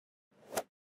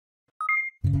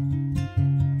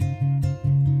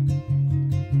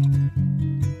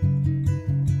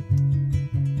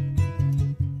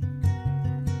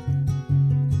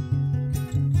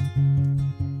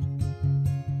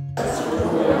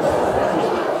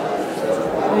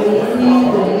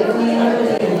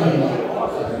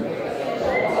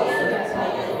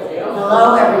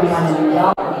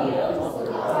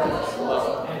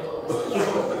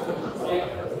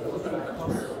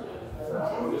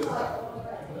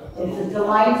It's a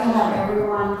delight to have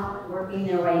everyone working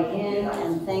their way in,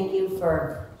 and thank you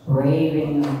for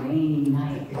braving a rainy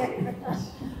night,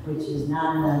 which is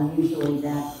not an unusual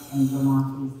event in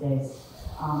Vermont these days.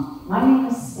 My name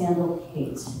is Sandal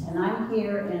Kate, and I'm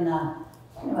here in a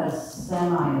kind of a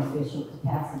semi-official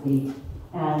capacity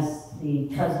as the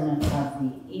president of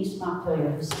the East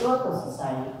Montpelier Historical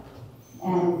Society.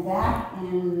 And back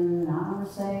in, I want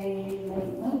to say,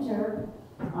 late winter,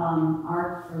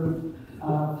 our group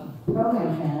of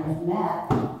program planners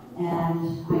met,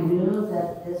 and I knew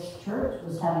that this church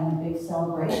was having a big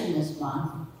celebration this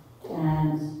month,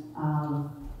 and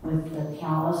with the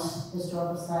Calais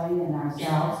Historical Society and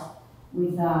ourselves,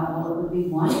 we thought, well, it would be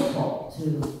wonderful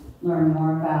to learn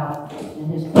more about the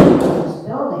history of this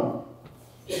building.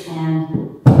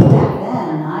 And back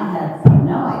then, I had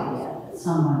no idea that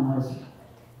someone was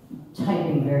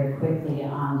typing very quickly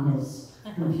on his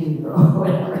computer or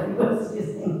whatever he was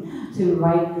using to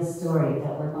write the story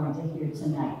that we're going to hear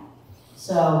tonight.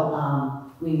 So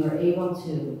we were able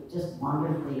to just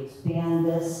wonderfully expand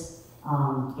this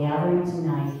gathering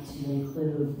tonight to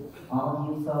include all of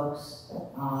you folks.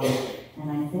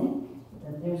 And I think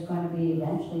that there's going to be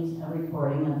eventually a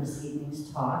recording of this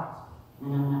evening's talk.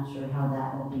 And I'm not sure how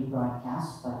that will be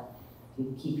broadcast, but if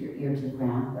you keep your ear to the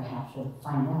ground, perhaps you'll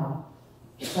find out.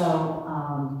 So,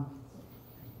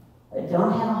 I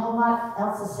don't have a whole lot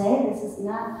else to say. This is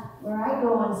not where I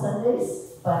go on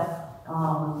Sundays, but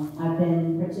I've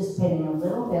been participating a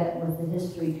little bit with the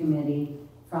history committee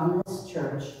from this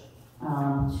church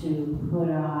to put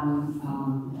on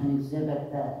an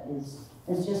exhibit that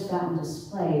has just gotten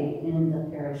displayed in the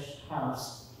parish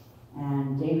house.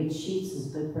 And David Sheets is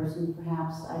a good person,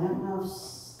 perhaps. I don't know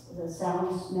if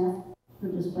Sally Smith,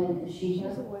 who displayed it, is she here?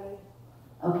 She's away.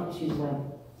 Okay, she's away.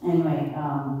 Anyway,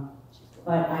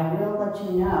 but I will let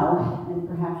you know, and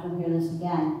perhaps you'll hear this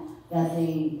again, that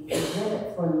the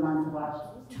exhibit for the month of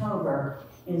October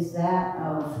is that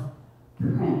of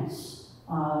prints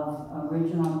of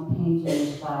original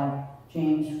paintings by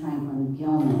James Franklin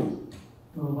Gilman,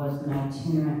 who was an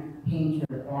itinerant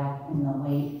painter back in the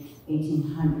late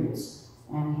 1800s.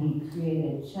 And he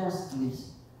created just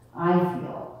these, I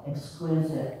feel,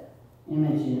 exquisite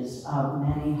images of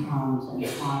many homes and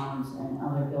farms and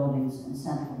other buildings in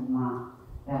central Vermont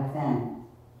back then.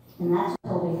 And that's a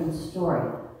whole different story.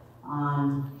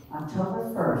 On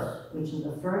October 1st, which is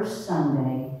the first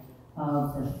Sunday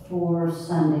of the 4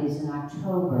 Sundays in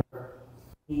October,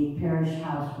 the parish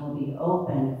house will be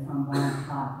open from 1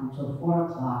 o'clock until 4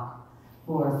 o'clock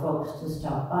for folks to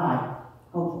stop by,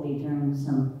 hopefully during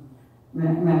some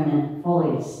remnant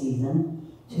foliage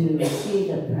season, to see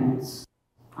the prints.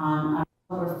 On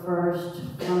October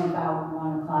 1st, from about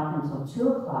 1 o'clock until 2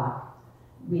 o'clock,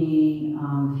 we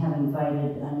have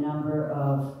invited a number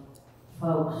of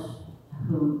folks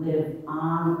who live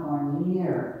on or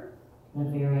near the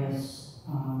various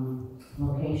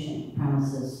location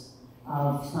premises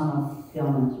of some of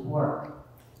Gilman's work,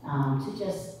 to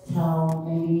just tell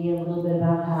maybe a little bit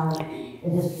about how the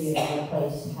history of the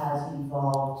place has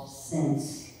evolved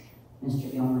since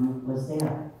Mr. Gilman was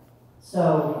there.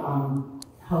 So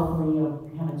hopefully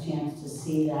you'll have a chance to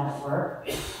see that work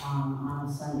on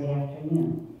a Sunday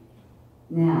afternoon.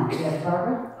 Now, yes,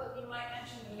 Barbara? Well, you might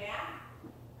mention the map.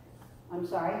 I'm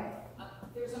sorry?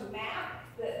 There's a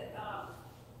map that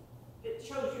that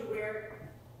shows you where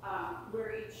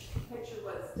each picture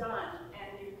was done, and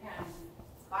you can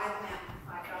buy the map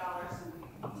for $5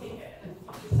 and take it and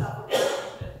yourself a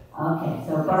picture. Okay,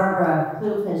 so Barbara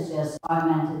Kloof has just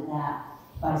augmented that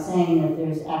by saying that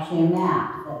there's actually a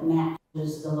map that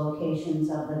matches the locations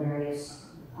of the various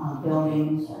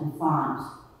buildings and farms.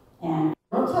 And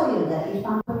I'll tell you that East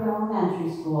Montpelier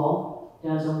Elementary School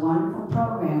does a wonderful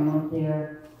program with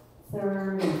their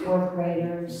 3rd and 4th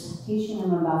graders, teaching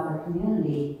them about their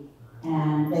community,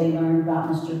 and they learned about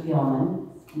Mr. Gilman.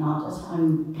 And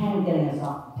I'm kind of getting us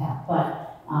off the path,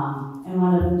 but, and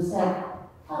one of them said,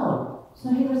 oh,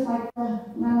 so he was like the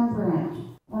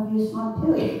Rembrandt of East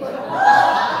Montpelier.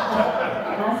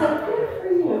 And I said, good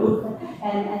for you.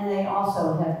 And they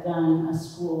also have done a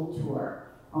school tour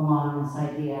along this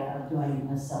idea of doing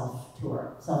a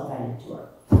self-guided tour.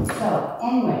 So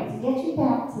anyway, to get you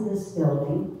back to this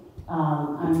building,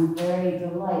 I'm very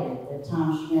delighted that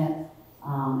Tom Schmidt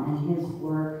and his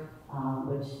work,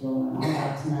 which you'll learn all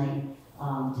about tonight,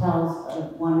 tells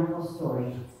a wonderful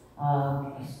story of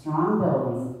a strong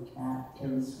building that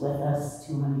is with us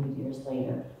 200 years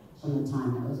later from the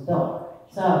time it was built.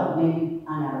 So maybe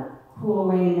on a cool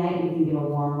rainy night, we can give a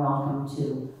warm welcome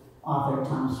to author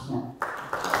Tom Schmidt.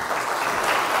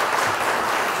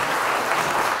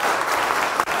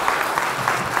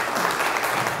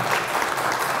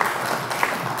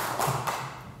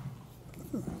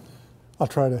 I'll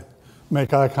try to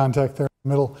make eye contact there in the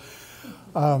middle.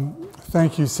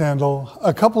 Thank you, Sandal.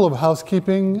 A couple of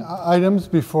housekeeping items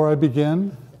before I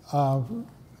begin.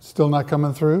 Still not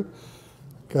coming through?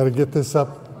 Got to get this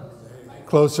up.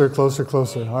 Closer, closer,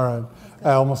 closer. All right.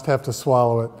 I almost have to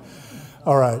swallow it.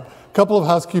 All right. A couple of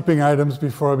housekeeping items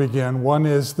before I begin. One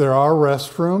is there are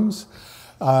restrooms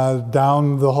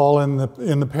down the hall in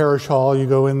the parish hall. You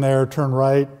go in there, turn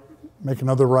right, make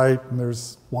another right, and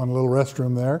there's one little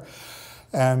restroom there.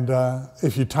 And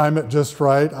if you time it just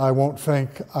right, I won't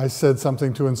think I said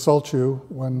something to insult you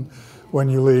when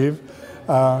you leave.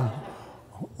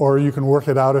 Or you can work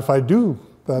it out if I do.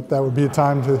 That would be a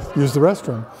time to use the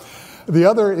restroom. The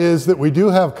other is that we do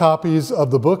have copies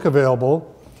of the book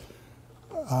available.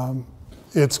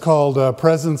 It's called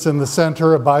Presence in the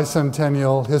Center, a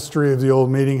Bicentennial History of the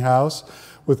Old Meeting House,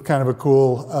 with kind of a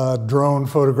cool drone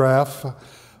photograph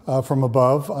from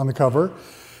above on the cover.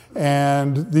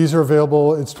 And these are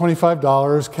available, it's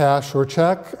 $25, cash or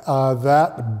check.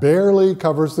 That barely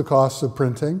covers the cost of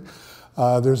printing.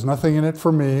 There's nothing in it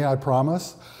for me, I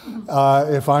promise.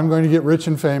 If I'm going to get rich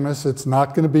and famous, it's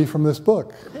not going to be from this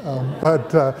book.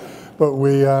 But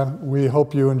we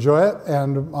hope you enjoy it.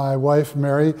 And my wife,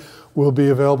 Mary, will be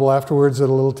available afterwards at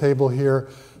a little table here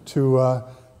to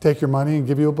take your money and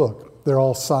give you a book. They're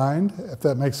all signed. If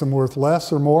that makes them worth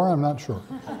less or more, I'm not sure.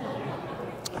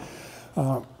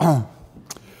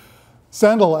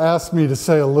 Sandal asked me to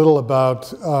say a little about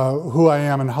who I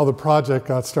am and how the project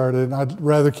got started. I'd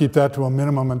rather keep that to a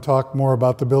minimum and talk more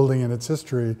about the building and its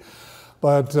history.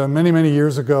 But many, many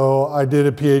years ago, I did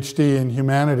a PhD in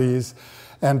humanities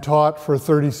and taught for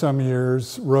 30-some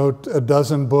years, wrote a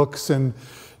dozen books in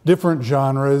different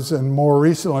genres, and more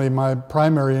recently, my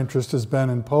primary interest has been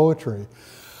in poetry.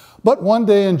 But one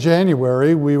day in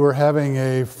January, we were having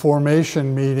a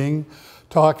formation meeting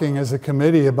talking as a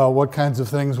committee about what kinds of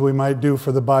things we might do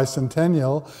for the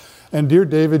bicentennial. And dear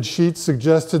David Sheets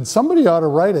suggested somebody ought to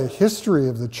write a history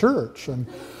of the church. And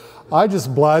I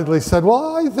just blithely said,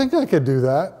 well, I think I could do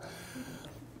that.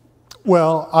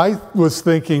 Well, I was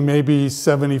thinking maybe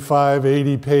 75,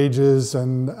 80 pages,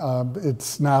 and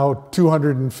it's now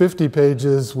 250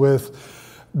 pages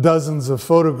with dozens of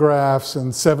photographs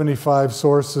and 75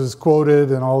 sources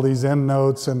quoted and all these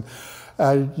endnotes. And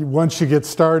once you get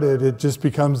started, it just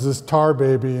becomes this tar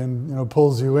baby and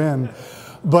pulls you in.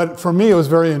 But for me, it was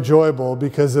very enjoyable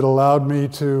because it allowed me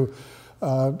to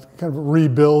kind of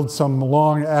rebuild some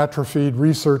long atrophied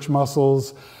research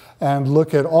muscles and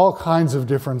look at all kinds of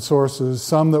different sources,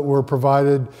 some that were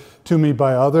provided to me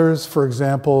by others. For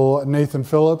example, Nathan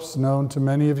Phillips, known to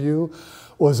many of you,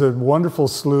 was a wonderful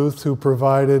sleuth who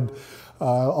provided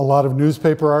a lot of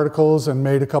newspaper articles and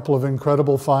made a couple of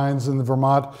incredible finds in the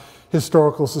Vermont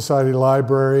Historical Society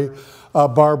Library.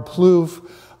 Barb Plouffe,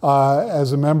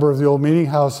 as a member of the Old Meeting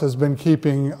House, has been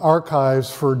keeping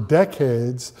archives for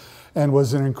decades and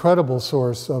was an incredible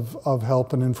source of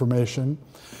help and information.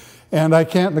 And I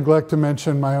can't neglect to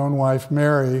mention my own wife,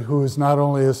 Mary, who is not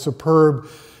only a superb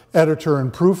editor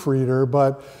and proofreader,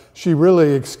 but she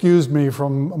really excused me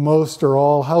from most or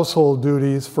all household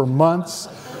duties for months,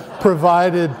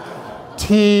 provided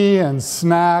tea and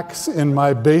snacks in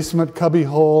my basement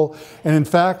cubbyhole, and in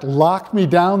fact locked me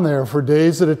down there for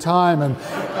days at a time and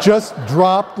just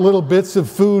dropped little bits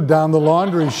of food down the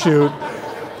laundry chute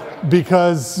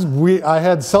because I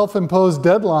had self-imposed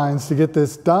deadlines to get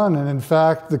this done. And in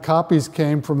fact, the copies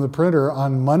came from the printer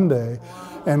on Monday,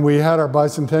 and we had our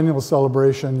bicentennial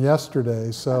celebration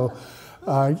yesterday. So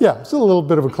yeah, it's a little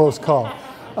bit of a close call.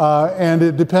 And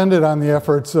it depended on the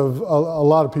efforts of a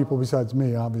lot of people besides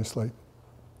me, obviously.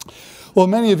 Well,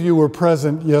 many of you were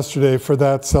present yesterday for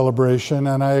that celebration,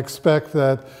 and I expect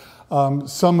that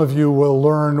some of you will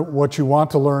learn what you want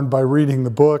to learn by reading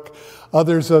the book.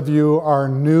 Others of you are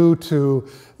new to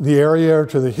the area or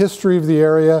to the history of the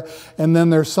area, and then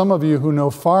there's some of you who know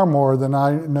far more than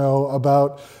I know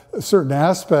about certain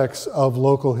aspects of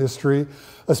local history,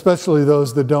 especially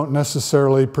those that don't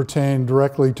necessarily pertain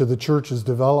directly to the church's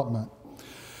development.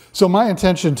 So my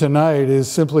intention tonight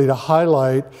is simply to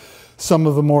highlight some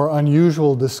of the more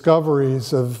unusual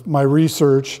discoveries of my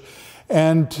research,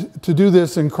 and to do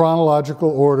this in chronological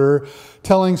order,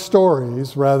 telling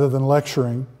stories rather than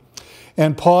lecturing,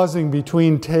 and pausing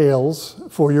between tales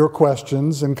for your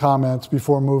questions and comments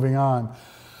before moving on.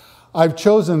 I've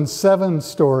chosen 7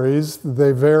 stories.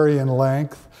 They vary in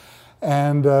length,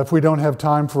 and if we don't have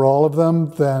time for all of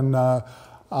them, then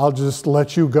I'll just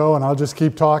let you go and I'll just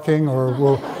keep talking, or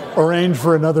we'll arrange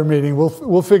for another meeting.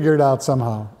 We'll figure it out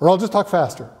somehow, or I'll just talk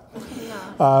faster.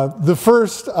 The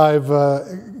first I've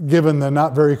given the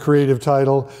not very creative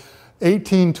title,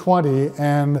 1820,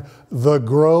 and the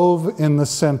Grove in the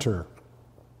center.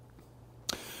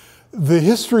 The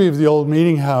history of the old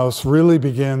meeting house really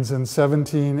begins in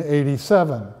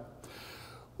 1787,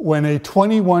 when a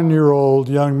 21-year-old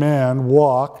young man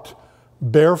walked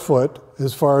barefoot,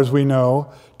 as far as we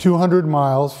know, 200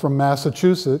 miles from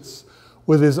Massachusetts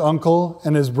with his uncle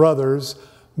and his brothers,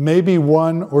 maybe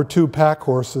 1 or 2 pack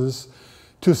horses,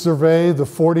 to survey the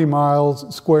 40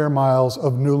 square miles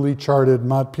of newly charted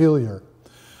Montpelier.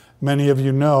 Many of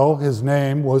you know his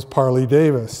name was Parley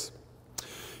Davis.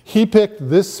 He picked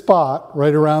this spot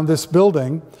right around this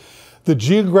building, the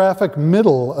geographic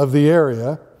middle of the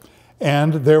area,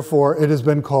 and therefore it has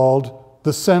been called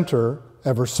the center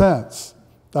ever since.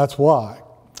 That's why.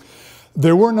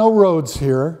 There were no roads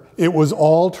here. It was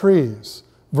all trees.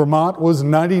 Vermont was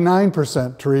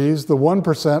 99% trees. The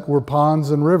 1% were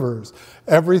ponds and rivers.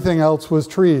 Everything else was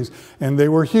trees, and they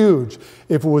were huge.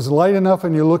 If it was light enough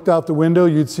and you looked out the window,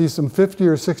 you'd see some 50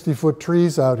 or 60-foot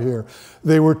trees out here.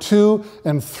 They were 2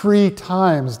 and 3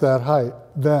 times that height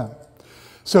then.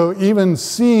 So even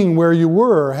seeing where you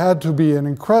were had to be an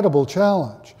incredible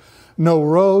challenge. No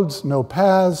roads, no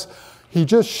paths. He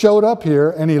just showed up here,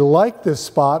 and he liked this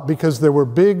spot because there were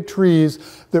big trees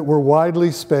that were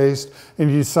widely spaced, and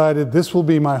he decided this will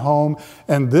be my home,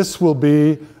 and this will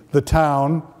be the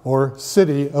town or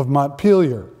city of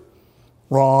Montpelier.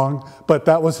 Wrong, but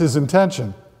that was his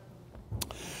intention.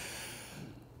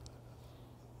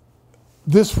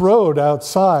 This road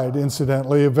outside,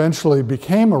 incidentally, eventually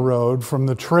became a road from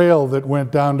the trail that went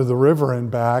down to the river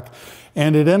and back,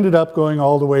 and it ended up going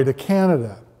all the way to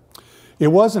Canada. It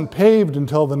wasn't paved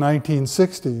until the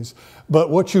 1960s,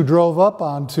 but what you drove up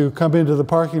on to come into the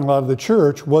parking lot of the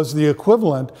church was the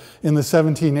equivalent in the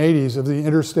 1780s of the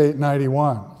Interstate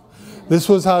 91. This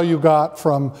was how you got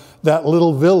from that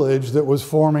little village that was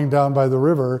forming down by the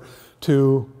river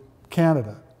to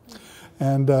Canada.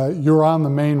 And you're on the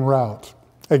main route.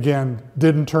 Again,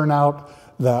 didn't turn out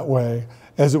that way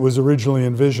as it was originally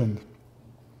envisioned.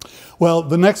 Well,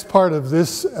 the next part of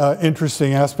this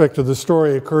interesting aspect of the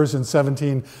story occurs in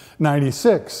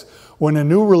 1796, when a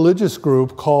new religious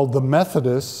group called the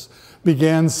Methodists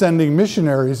began sending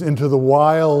missionaries into the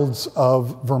wilds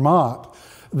of Vermont.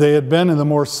 They had been in the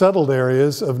more settled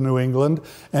areas of New England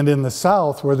and in the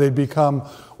South where they'd become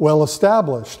well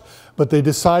established. But they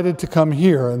decided to come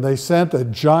here, and they sent a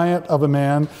giant of a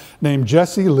man named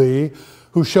Jesse Lee,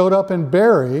 who showed up in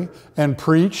Barrie and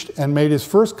preached and made his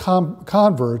first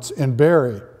converts in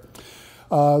Barrie.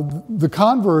 The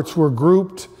converts were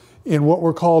grouped in what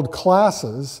were called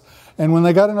classes, and when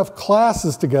they got enough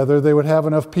classes together, they would have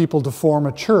enough people to form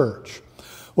a church.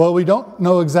 Well, we don't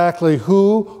know exactly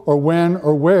who or when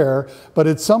or where, but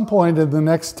at some point in the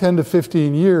next 10 to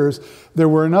 15 years, there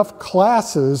were enough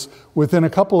classes within a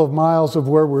couple of miles of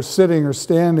where we're sitting or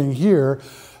standing here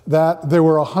that there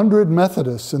were 100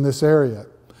 Methodists in this area,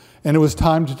 and it was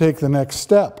time to take the next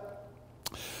step.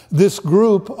 This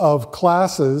group of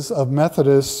classes of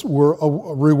Methodists were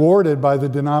rewarded by the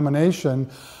denomination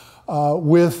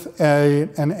with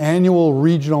an annual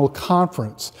regional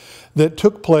conference that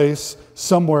took place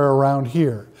somewhere around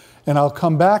here. And I'll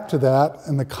come back to that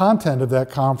and the content of that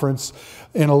conference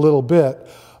in a little bit.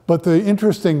 But the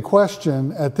interesting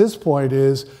question at this point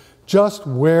is, just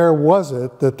where was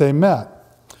it that they met?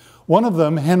 One of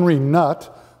them, Henry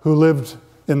Nutt, who lived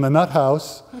in the Nutt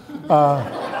House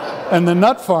and the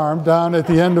Nutt Farm down at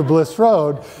the end of Bliss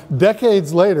Road,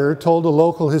 decades later told a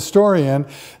local historian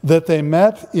that they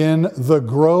met in the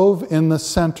Grove in the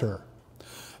center.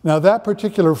 Now that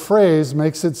particular phrase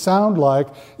makes it sound like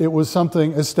it was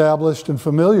something established and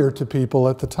familiar to people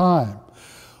at the time.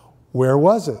 Where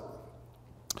was it?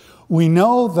 We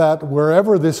know that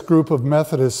wherever this group of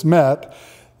Methodists met,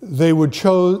 they would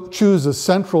choose a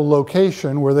central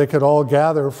location where they could all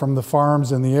gather from the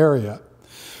farms in the area.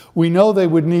 We know they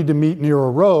would need to meet near a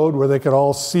road where they could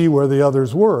all see where the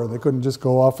others were. They couldn't just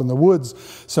go off in the woods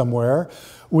somewhere.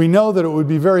 We know that it would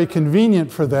be very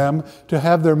convenient for them to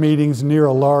have their meetings near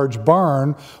a large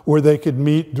barn where they could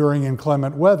meet during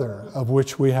inclement weather, of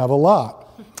which we have a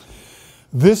lot.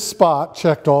 This spot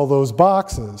checked all those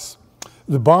boxes.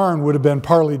 The barn would have been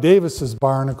Parley Davis's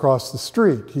barn across the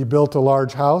street. He built a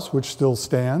large house, which still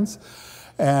stands,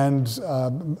 and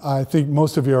I think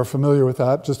most of you are familiar with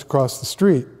that, just across the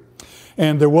street.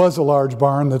 And there was a large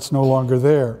barn that's no longer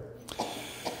there.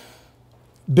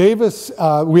 Davis,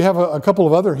 we have a couple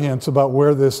of other hints about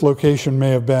where this location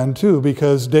may have been too,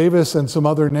 because Davis and some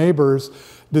other neighbors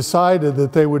decided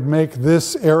that they would make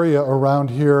this area around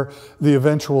here the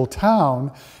eventual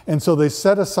town, and so they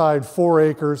set aside 4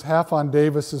 acres, half on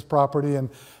Davis's property and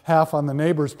half on the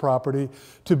neighbor's property,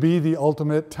 to be the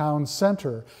ultimate town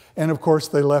center. And of course,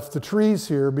 they left the trees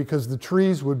here because the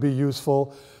trees would be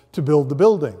useful to build the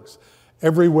buildings.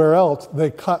 Everywhere else,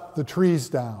 they cut the trees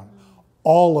down,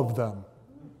 all of them.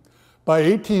 By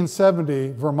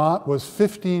 1870, Vermont was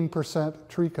 15%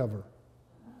 tree cover.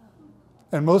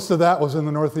 And most of that was in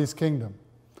the Northeast Kingdom.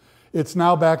 It's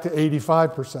now back to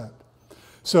 85%.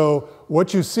 So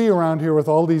what you see around here with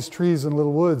all these trees and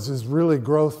little woods is really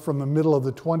growth from the middle of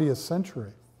the 20th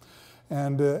century.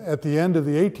 And at the end of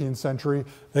the 18th century,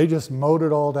 they just mowed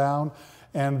it all down,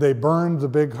 and they burned the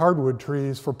big hardwood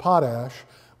trees for potash,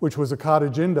 which was a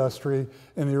cottage industry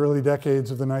in the early decades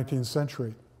of the 19th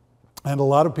century. And a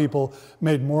lot of people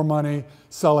made more money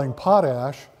selling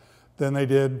potash than they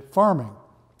did farming.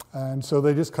 And so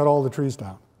they just cut all the trees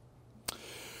down.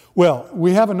 Well,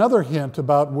 we have another hint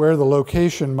about where the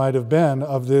location might have been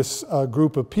of this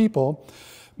group of people,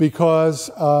 because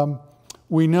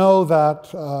we know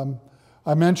that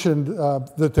I mentioned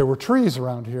that there were trees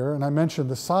around here, and I mentioned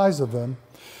the size of them.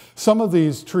 Some of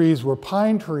these trees were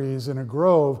pine trees in a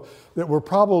grove that were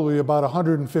probably about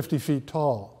 150 feet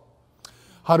tall.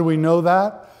 How do we know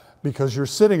that? Because you're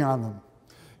sitting on them.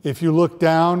 If you look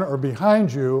down or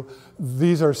behind you,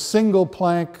 these are single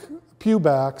plank pew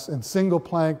backs and single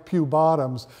plank pew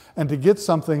bottoms, and to get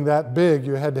something that big,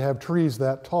 you had to have trees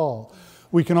that tall.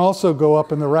 We can also go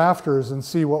up in the rafters and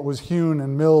see what was hewn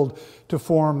and milled to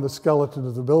form the skeleton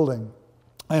of the building.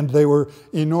 And they were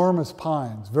enormous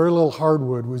pines. Very little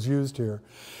hardwood was used here.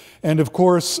 And of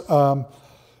course,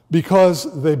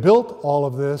 because they built all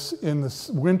of this in the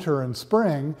winter and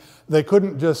spring, they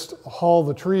couldn't just haul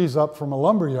the trees up from a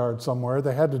lumber yard somewhere.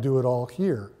 They had to do it all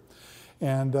here.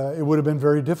 And it would have been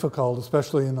very difficult,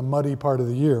 especially in the muddy part of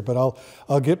the year, but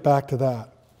I'll get back to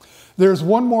that. There's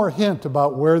one more hint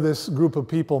about where this group of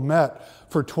people met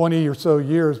for 20 or so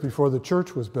years before the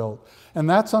church was built, and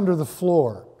that's under the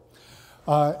floor.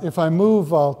 If I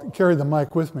move, I'll carry the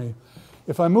mic with me.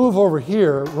 If I move over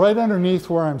here, right underneath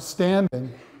where I'm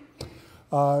standing,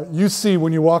 you see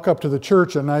when you walk up to the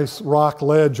church a nice rock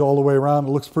ledge all the way around.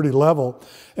 It looks pretty level,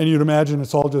 and you'd imagine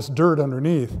it's all just dirt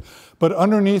underneath. But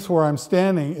underneath where I'm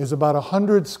standing is about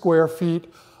 100 square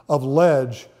feet of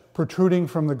ledge protruding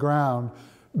from the ground,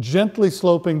 gently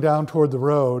sloping down toward the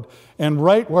road. And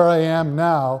right where I am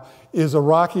now is a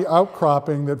rocky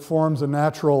outcropping that forms a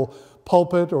natural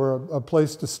pulpit or a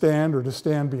place to stand or to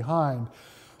stand behind.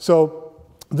 So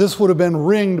this would have been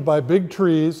ringed by big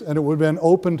trees, and it would have been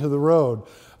open to the road.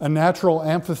 A natural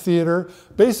amphitheater,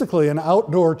 basically an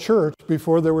outdoor church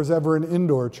before there was ever an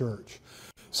indoor church.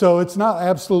 So it's not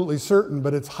absolutely certain,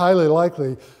 but it's highly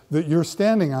likely that you're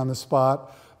standing on the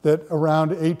spot that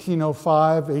around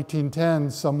 1805, 1810,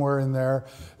 somewhere in there,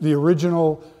 the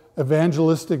original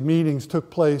evangelistic meetings took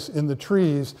place in the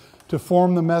trees to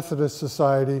form the Methodist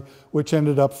Society, which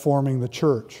ended up forming the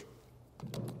church.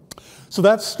 So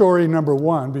that's story number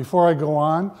one. Before I go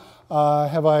on,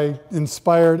 have I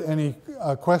inspired any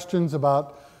questions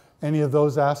about any of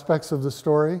those aspects of the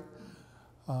story?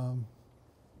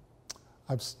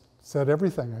 I've said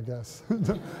everything, I guess.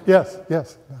 Yes,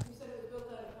 yes. You said it was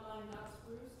built out of pine, not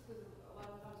spruce, because a lot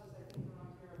of houses I think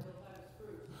around here are built out of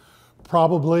spruce.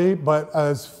 Probably, but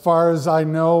as far as I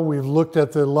know, we've looked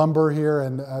at the lumber here,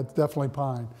 and it's definitely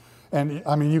pine. And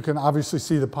I mean, you can obviously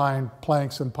see the pine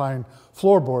planks and pine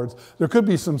floorboards. There could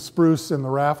be some spruce in the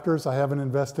rafters. I haven't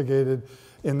investigated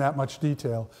in that much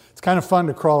detail. It's kind of fun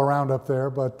to crawl around up there,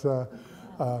 but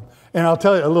and I'll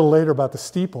tell you a little later about the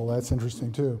steeple. That's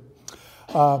interesting too.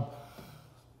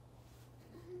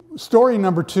 Story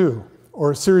number two,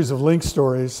 or a series of link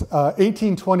stories,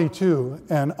 1822,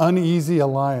 An Uneasy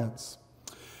Alliance.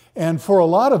 And for a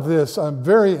lot of this, I'm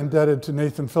very indebted to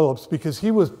Nathan Phillips, because he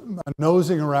was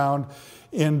nosing around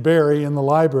in Barrie in the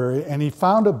library, and he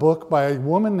found a book by a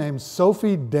woman named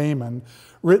Sophie Damon,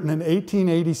 written in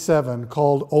 1887,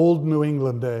 called Old New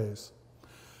England Days.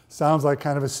 Sounds like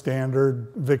kind of a standard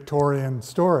Victorian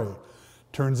story.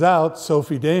 Turns out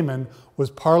Sophie Damon was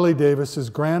Parley Davis's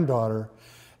granddaughter,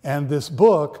 and this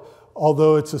book,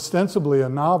 although it's ostensibly a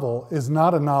novel, is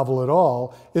not a novel at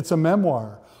all. It's a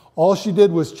memoir. All she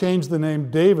did was change the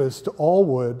name Davis to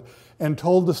Allwood and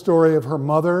told the story of her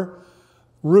mother,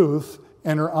 Ruth,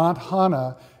 and her aunt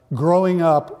Hannah growing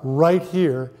up right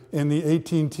here in the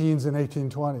 18-teens and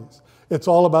 1820s. It's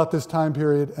all about this time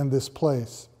period and this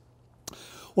place.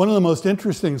 One of the most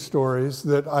interesting stories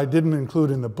that I didn't include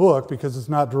in the book because it's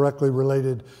not directly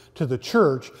related to the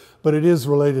church, but it is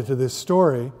related to this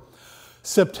story.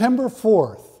 September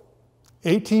 4th,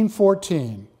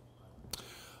 1814,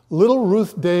 little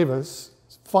Ruth Davis'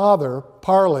 father,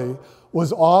 Parley,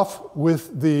 was off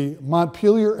with the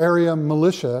Montpelier area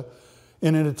militia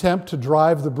in an attempt to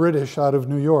drive the British out of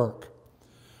New York.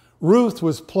 Ruth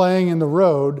was playing in the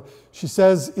road, she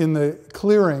says, in the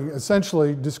clearing,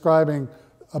 essentially describing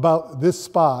about this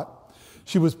spot.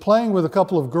 She was playing with a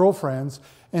couple of girlfriends,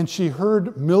 and she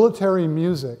heard military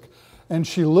music. And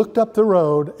she looked up the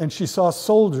road, and she saw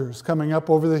soldiers coming up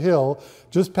over the hill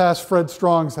just past Fred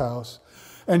Strong's house.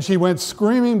 And she went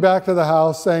screaming back to the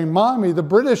house saying, "Mommy, the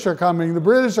British are coming, the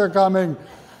British are coming."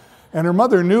 And her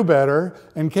mother knew better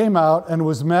and came out and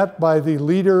was met by the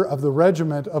leader of the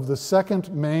regiment of the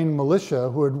 2nd Maine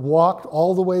Militia, who had walked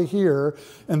all the way here,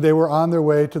 and they were on their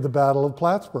way to the Battle of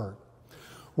Plattsburgh.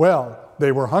 Well,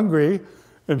 they were hungry,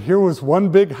 and here was one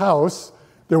big house.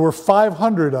 There were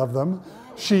 500 of them.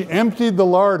 She emptied the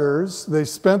larders. They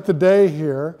spent the day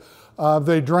here.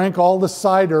 They drank all the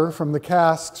cider from the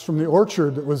casks from the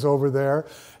orchard that was over there,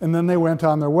 and then they went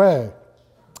on their way.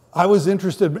 I was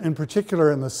interested in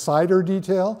particular in the cider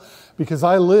detail because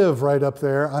I live right up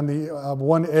there on the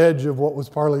one edge of what was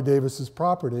Parley Davis's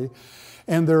property.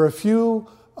 And there are a few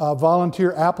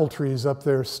volunteer apple trees up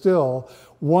there still.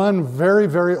 One very,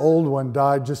 very old one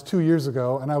died just 2 years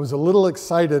ago, and I was a little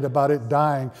excited about it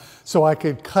dying so I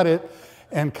could cut it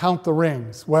and count the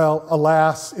rings. Well,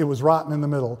 alas, it was rotten in the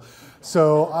middle.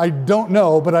 So I don't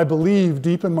know, but I believe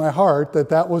deep in my heart that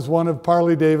that was one of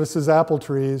Parley Davis's apple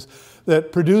trees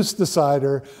that produced the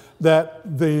cider that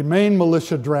the Maine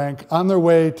militia drank on their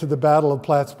way to the Battle of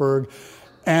Plattsburgh.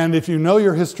 And if you know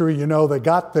your history, you know they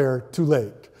got there too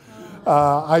late.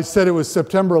 I said it was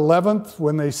September 11th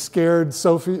when they scared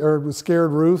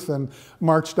scared Ruth and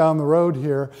marched down the road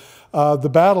here. The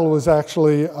battle was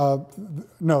actually,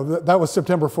 that was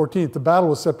September 14th. The battle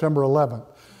was September 11th.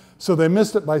 So they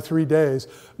missed it by 3 days.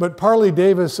 But Parley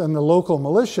Davis and the local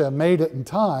militia made it in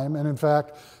time and, in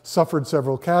fact, suffered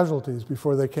several casualties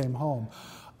before they came home.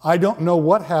 I don't know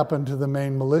what happened to the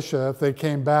Maine militia, if they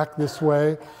came back this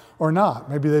way or not.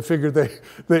 Maybe they figured they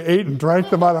ate and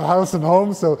drank them out of house and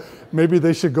home, so maybe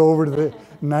they should go over to the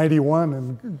 91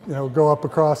 and go up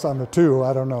across on the 2.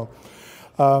 I don't know.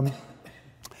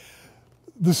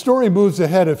 The story moves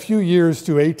ahead a few years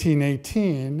to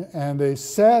 1818, and a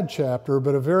sad chapter,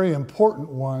 but a very important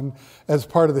one as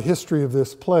part of the history of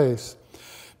this place,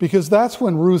 because that's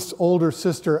when Ruth's older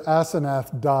sister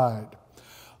Asenath died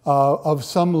of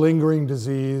some lingering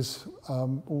disease.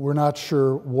 We're not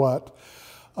sure what.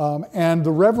 And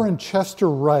the Reverend Chester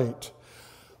Wright,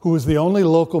 who was the only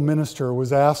local minister,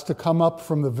 was asked to come up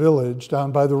from the village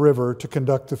down by the river to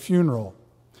conduct the funeral.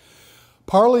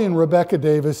 Parley and Rebecca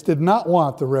Davis did not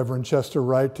want the Reverend Chester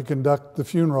Wright to conduct the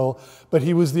funeral, but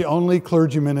he was the only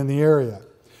clergyman in the area.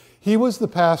 He was the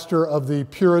pastor of the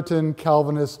Puritan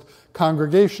Calvinist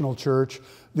Congregational Church,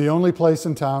 the only place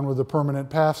in town with a permanent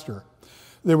pastor.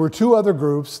 There were 2 other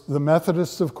groups. The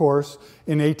Methodists, of course,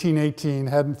 in 1818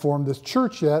 hadn't formed this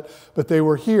church yet, but they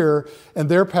were here, and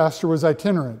their pastor was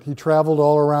itinerant. He traveled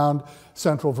all around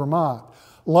central Vermont.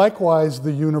 Likewise,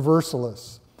 the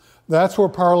Universalists. That's where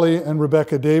Parley and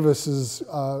Rebecca Davis's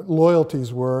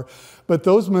loyalties were, but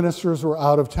those ministers were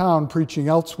out of town preaching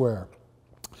elsewhere.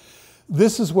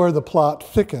 This is where the plot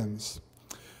thickens.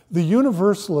 The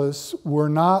Universalists were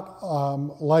not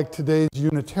like today's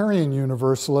Unitarian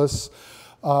Universalists,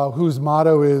 whose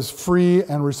motto is free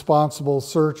and responsible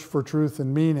search for truth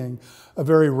and meaning, a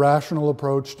very rational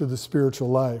approach to the spiritual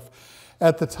life.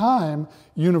 At the time,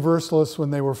 Universalists, when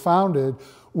they were founded,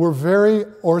 were very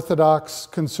orthodox,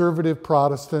 conservative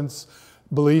Protestants,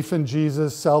 belief in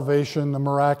Jesus, salvation, the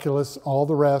miraculous, all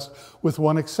the rest, with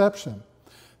one exception.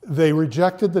 They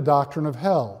rejected the doctrine of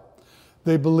hell.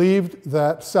 They believed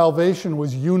that salvation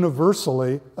was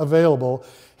universally available,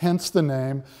 hence the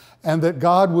name, and that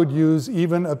God would use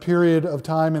even a period of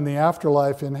time in the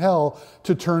afterlife in hell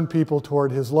to turn people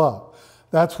toward his love.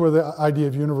 That's where the idea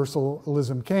of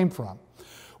universalism came from.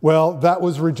 Well, that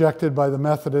was rejected by the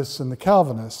Methodists and the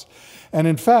Calvinists. And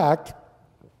in fact,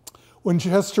 when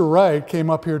Chester Wright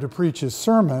came up here to preach his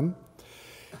sermon,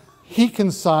 he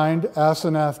consigned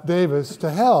Asenath Davis to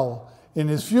hell in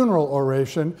his funeral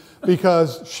oration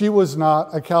because she was not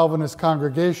a Calvinist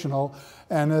congregational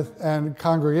and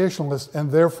Congregationalist,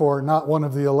 and therefore not one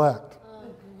of the elect.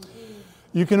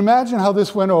 You can imagine how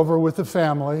this went over with the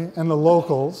family and the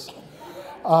locals.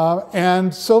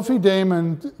 And Sophie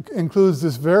Damon includes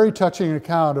this very touching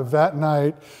account of that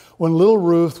night when little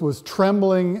Ruth was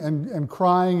trembling and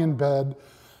crying in bed,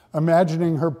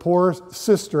 imagining her poor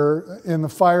sister in the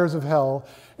fires of hell,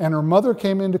 and her mother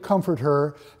came in to comfort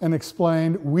her and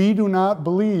explained, "We do not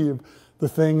believe the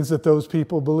things that those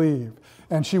people believe."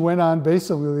 And she went on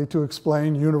basically to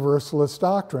explain Universalist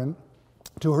doctrine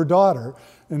to her daughter,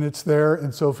 And it's there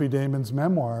in Sophie Damon's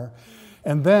memoir.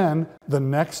 And then the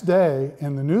next day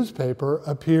in the newspaper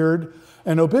appeared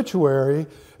an obituary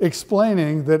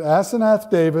explaining that Asenath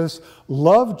Davis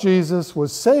loved Jesus,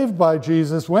 was saved by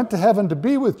Jesus, went to heaven to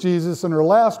be with Jesus, and her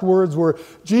last words were,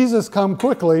 "Jesus, come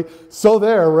quickly." So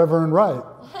there, Reverend Wright.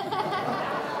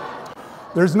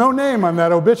 There's no name on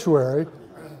that obituary,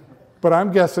 but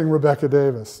I'm guessing Rebecca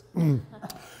Davis.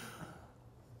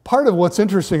 Part of what's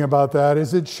interesting about that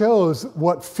is it shows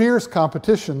what fierce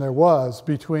competition there was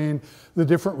between the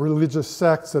different religious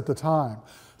sects at the time.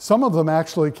 Some of them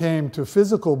actually came to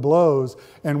physical blows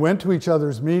and went to each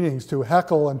other's meetings to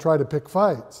heckle and try to pick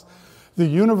fights. The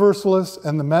Universalists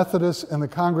and the Methodists and the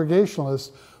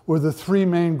Congregationalists were the three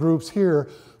main groups here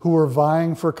who were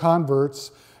vying for converts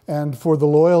and for the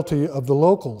loyalty of the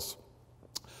locals.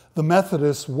 The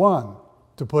Methodists won,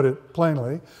 to put it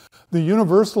plainly. The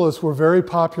Universalists were very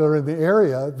popular in the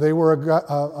area. They were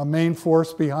a main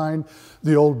force behind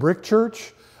the old brick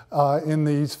church in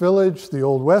the East Village, the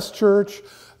old West Church,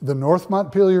 the North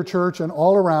Montpelier Church, and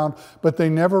all around, but they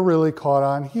never really caught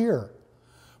on here.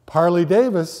 Parley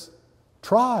Davis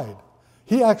tried.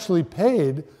 He actually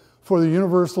paid for the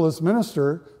Universalist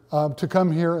minister to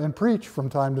come here and preach from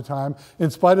time to time, in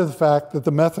spite of the fact that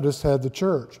the Methodists had the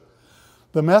church.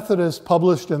 The Methodists,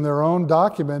 published in their own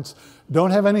documents,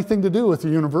 don't have anything to do with the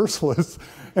Universalists,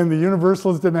 and the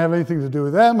Universalists didn't have anything to do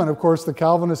with them, and of course the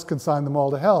Calvinists consigned them all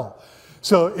to hell.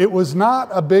 So it was not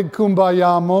a big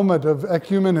kumbaya moment of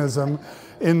ecumenism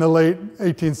in the late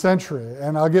 18th century,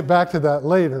 and I'll get back to that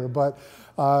later, but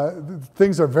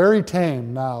things are very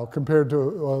tame now compared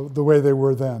to the way they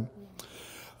were then.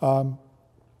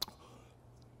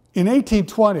 In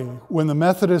 1820, when the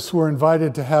Methodists were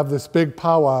invited to have this big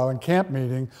powwow and camp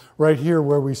meeting right here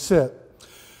where we sit,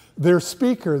 their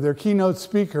speaker, their keynote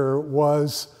speaker,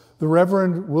 was the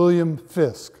Reverend Wilbur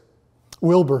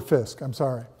Fisk, I'm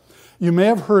sorry. You may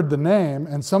have heard the name,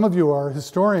 and some of you are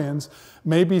historians,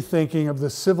 may be thinking of the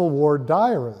Civil War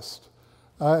diarist.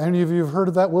 Any of you have heard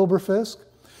of that Wilbur Fisk?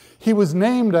 He was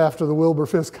named after the Wilbur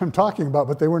Fisk I'm talking about,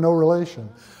 but they were no relation.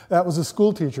 That was a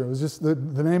school teacher. It was just, the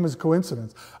name is a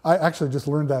coincidence. I actually just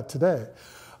learned that today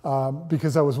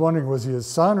because I was wondering, was he his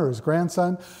son or his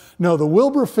grandson? No, the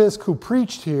Wilbur Fisk who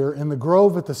preached here in the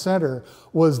grove at the center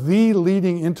was the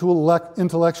leading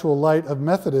intellectual light of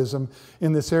Methodism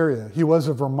in this area. He was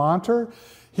a Vermonter.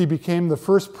 He became the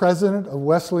first president of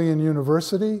Wesleyan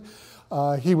University.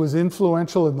 He was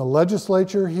influential in the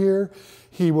legislature here.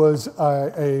 He was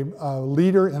a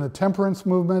leader in a temperance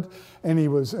movement, and he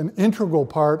was an integral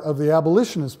part of the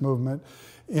abolitionist movement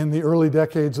in the early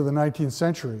decades of the 19th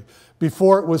century.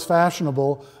 Before it was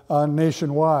fashionable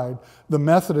nationwide, the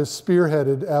Methodists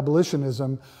spearheaded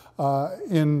abolitionism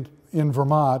in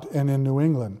Vermont and in New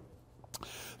England.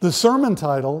 The sermon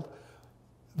title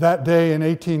that day in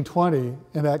 1820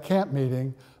 in that camp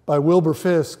meeting by Wilbur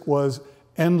Fisk was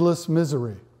 "Endless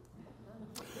Misery."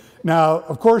 Now,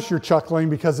 of course you're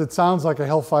chuckling because it sounds like a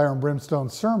hellfire and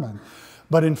brimstone sermon.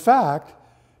 But in fact,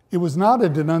 it was not a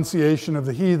denunciation of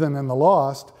the heathen and the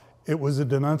lost, it was a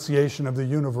denunciation of the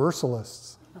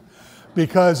Universalists.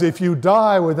 Because if you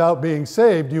die without being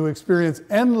saved, you experience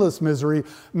endless misery,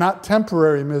 not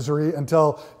temporary misery,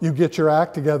 until you get your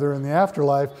act together in the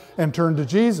afterlife and turn to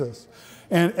Jesus.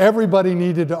 And everybody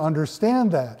needed to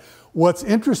understand that. What's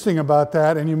interesting about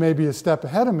that, and you may be a step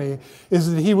ahead of me, is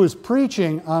that he was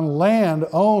preaching on land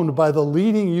owned by the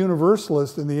leading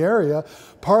Universalist in the area,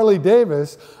 Parley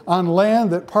Davis, on land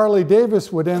that Parley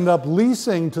Davis would end up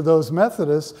leasing to those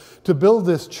Methodists to build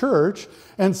this church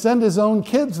and send his own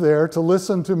kids there to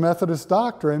listen to Methodist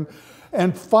doctrine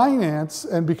and finance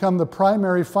and become the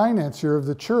primary financier of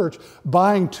the church,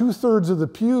 buying 2/3 of the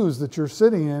pews that you're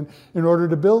sitting in order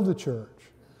to build the church.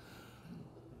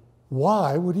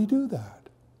 Why would he do that?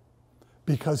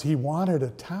 Because he wanted a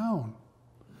town.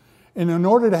 And in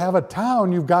order to have a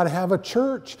town, you've got to have a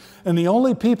church. And the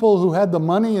only people who had the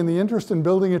money and the interest in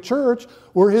building a church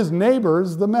were his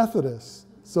neighbors, the Methodists.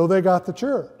 So they got the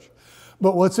church.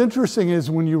 But what's interesting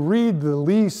is when you read the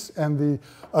lease and the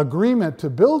agreement to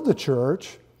build the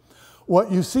church,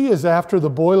 what you see is after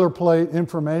the boilerplate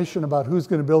information about who's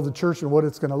going to build the church and what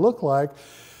it's going to look like,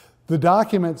 the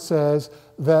document says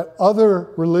that other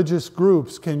religious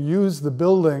groups can use the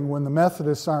building when the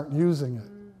Methodists aren't using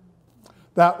it.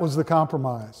 That was the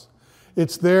compromise.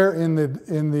 It's there in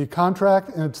the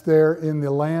contract, and it's there in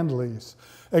the land lease.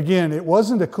 Again, it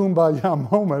wasn't a kumbaya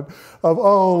moment of,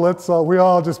 oh, we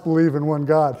all just believe in one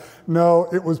God. No,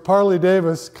 it was Parley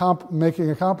Davis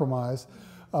making a compromise,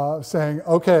 saying,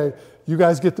 okay, you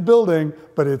guys get the building,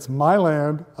 but it's my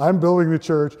land, I'm building the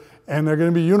church, and there are going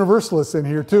to be Universalists in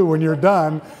here too when you're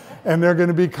done. and they're going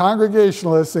to be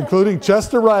Congregationalists, including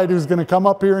Chester Wright, who's going to come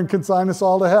up here and consign us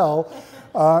all to hell.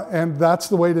 And that's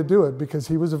the way to do it, because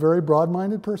he was a very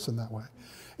broad-minded person that way.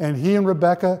 And he and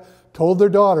Rebecca told their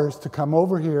daughters to come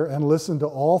over here and listen to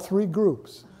all three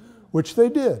groups, which they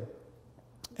did.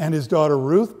 And his daughter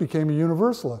Ruth became a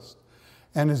Universalist.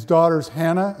 And his daughters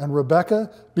Hannah and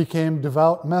Rebecca became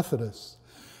devout Methodists.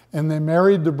 And they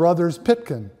married the brothers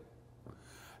Pitkin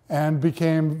and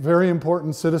became very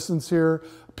important citizens here.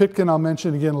 Pitkin, I'll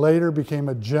mention again later, became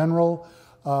a general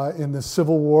in the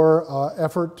Civil War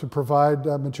effort to provide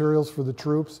materials for the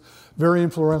troops. Very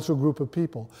influential group of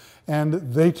people. And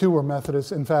they too were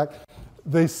Methodists. In fact,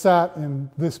 they sat in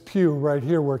this pew right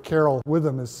here where Carol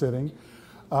Witham is sitting.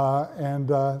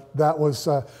 That was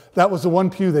the one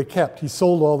pew they kept. He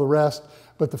sold all the rest,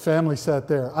 but the family sat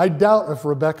there. I doubt if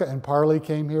Rebecca and Parley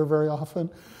came here very often,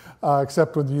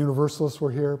 except when the Universalists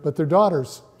were here, but their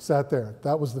daughters sat there.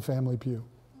 That was the family pew.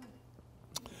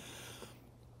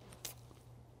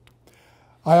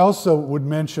 I also would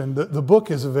mention that the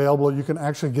book is available. You can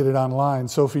actually get it online,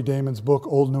 Sophie Damon's book,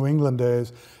 Old New England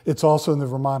Days. It's also in the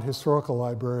Vermont Historical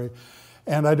Library.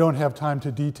 And I don't have time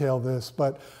to detail this,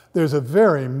 but there's a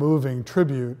very moving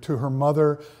tribute to her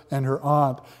mother and her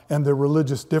aunt and their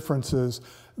religious differences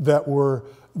that were,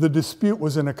 the dispute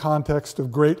was in a context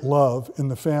of great love in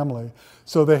the family.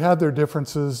 So they had their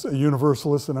differences, a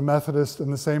Universalist and a Methodist in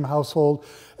the same household,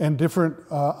 and different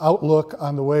outlook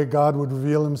on the way God would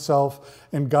reveal himself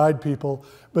and guide people,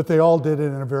 but they all did it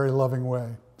in a very loving way.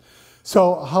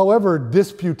 So however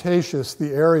disputatious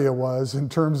the area was in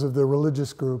terms of the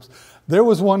religious groups, there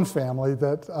was one family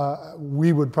that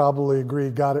we would probably agree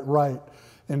got it right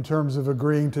in terms of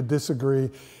agreeing to disagree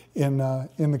in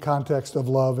the context of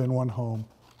love in one home.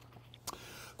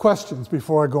 Questions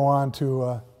before I go on to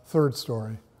a third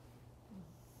story?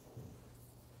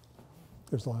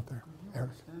 There's a lot there.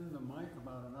 Eric. Extend the mic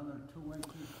about another 2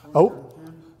 inches. Oh,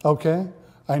 okay.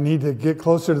 I need to get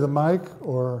closer to the mic,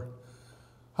 or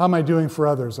how am I doing for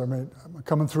others? I mean, am I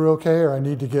coming through okay, or I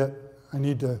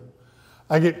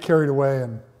get carried away,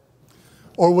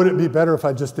 or would it be better if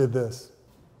I just did this?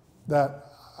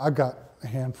 That, I've got a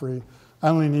hand free. I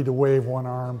only need to wave one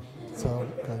arm, so,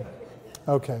 okay.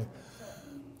 Okay.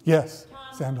 Yes,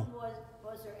 Sandal.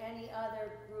 Was there any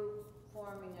other group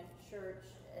forming a church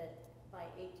by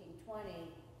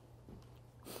 1820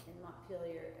 in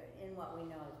Montpelier, in what we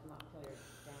know as Montpelier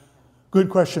downtown? Good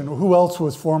question. Who else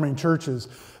was forming churches?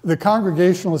 The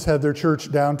Congregationalists had their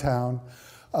church downtown.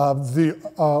 The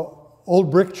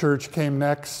Old Brick Church came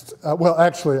next. Well,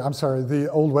 actually, I'm sorry, the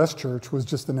Old West Church was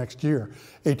just the next year,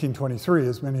 1823,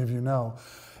 as many of you know.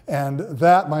 And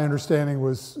that, my understanding,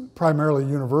 was primarily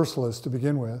Universalist to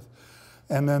begin with.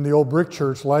 And then the Old Brick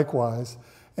Church, likewise.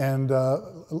 And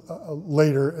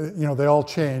later, they all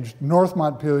changed. North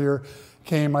Montpelier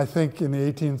came, I think, in the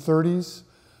 1830s.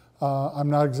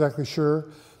 I'm not exactly sure.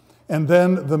 And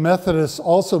then the Methodists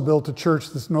also built a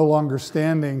church that's no longer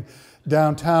standing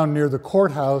downtown near the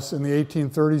courthouse in the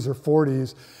 1830s or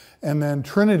 40s. And then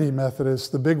Trinity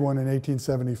Methodist, the big one, in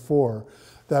 1874.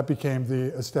 That became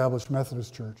the established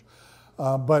Methodist church.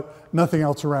 But nothing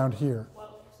else around here.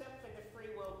 Well, except for the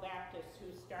Free Will Baptists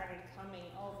who started coming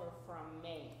over from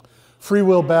Maine. Free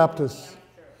Will Baptists.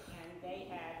 And they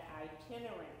had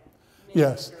itinerant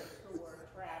Yes. ministers who were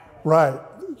traveling Right.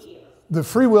 here. The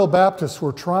Free Will Baptists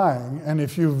were trying, and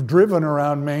if you've driven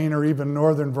around Maine or even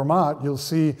northern Vermont, you'll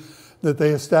see that they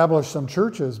established some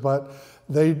churches, but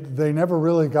they never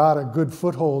really got a good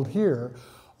foothold here.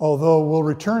 Although we'll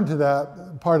return to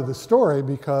that part of the story,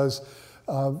 because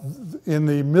in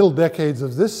the middle decades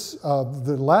of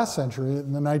the last century,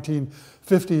 in the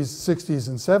 1950s, 60s,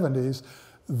 and 70s,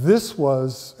 this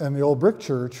was, and the Old Brick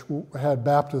Church had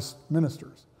Baptist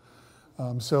ministers.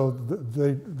 So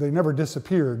they never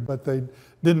disappeared, but they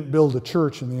didn't build a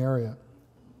church in the area.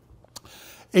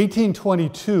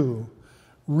 1822,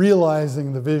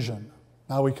 realizing the vision.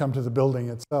 Now we come to the building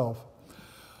itself.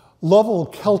 Lovell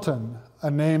Kelton, a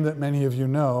name that many of you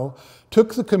know,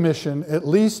 took the commission at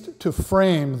least to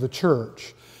frame the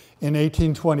church in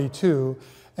 1822,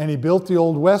 and he built the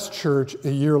Old West Church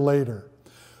a year later.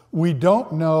 We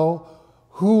don't know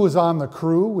who was on the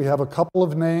crew. We have a couple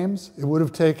of names. It would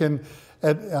have taken,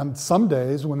 on some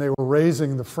days when they were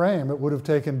raising the frame, it would have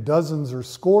taken dozens or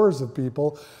scores of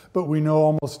people, but we know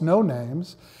almost no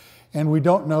names. And we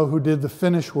don't know who did the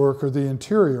finish work or the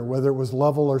interior, whether it was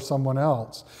Lovell or someone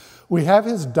else. We have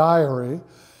his diary,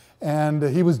 and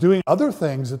he was doing other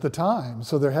things at the time,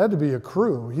 so there had to be a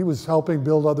crew. He was helping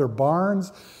build other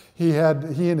barns. He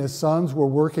and his sons were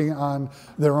working on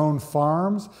their own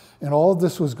farms, and all of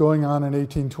this was going on in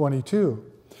 1822.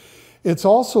 It's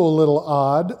also a little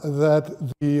odd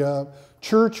that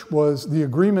the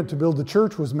agreement to build the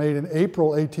church was made in April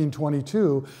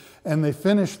 1822, and they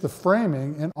finished the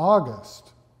framing in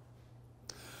August.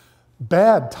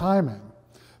 Bad timing,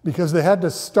 because they had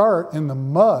to start in the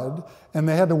mud, and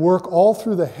they had to work all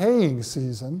through the haying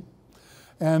season.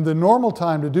 And the normal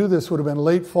time to do this would have been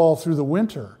late fall through the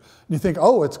winter. And you think,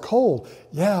 oh, it's cold.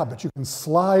 Yeah, but you can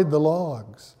slide the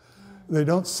logs. They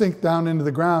don't sink down into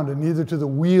the ground, and neither to the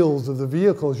wheels of the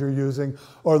vehicles you're using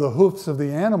or the hoofs of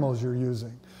the animals you're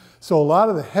using. So a lot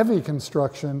of the heavy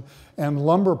construction and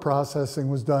lumber processing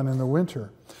was done in the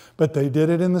winter. But they did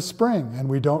it in the spring, and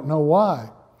we don't know why.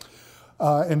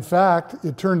 In fact,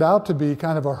 it turned out to be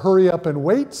kind of a hurry up and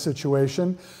wait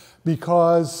situation,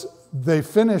 because they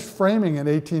finished framing in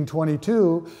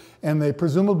 1822, and they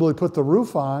presumably put the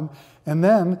roof on, and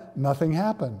then nothing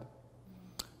happened.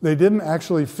 They didn't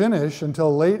actually finish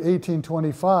until late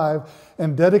 1825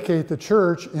 and dedicate the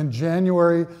church in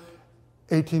January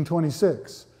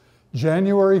 1826.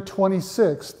 January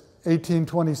 26th,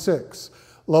 1826.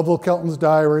 Lovell Kelton's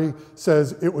diary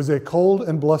says it was a cold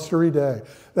and blustery day.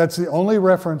 That's the only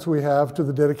reference we have to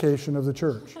the dedication of the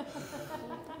church.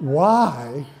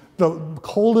 Why the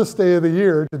coldest day of the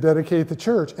year to dedicate the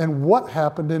church? And what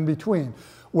happened in between?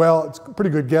 Well, it's a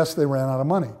pretty good guess they ran out of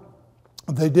money.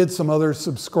 They did some other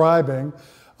subscribing,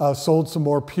 sold some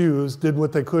more pews, did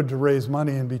what they could to raise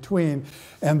money in between.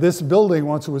 And this building,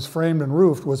 once it was framed and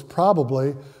roofed, was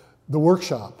probably the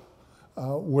workshop,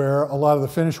 where a lot of the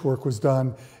finish work was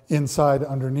done inside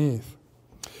underneath.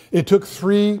 It took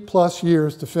 3+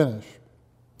 years to finish.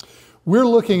 We're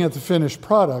looking at the finished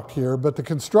product here, but the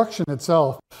construction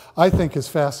itself, I think, is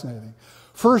fascinating.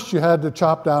 First, you had to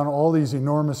chop down all these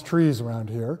enormous trees around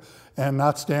here and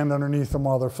not stand underneath them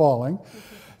while they're falling.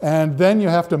 And then you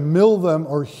have to mill them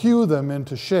or hew them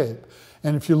into shape.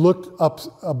 And if you looked up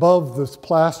above this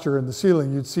plaster in the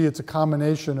ceiling, you'd see it's a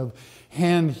combination of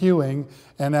hand hewing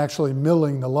and actually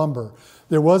milling the lumber.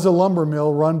 There was a lumber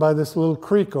mill run by this little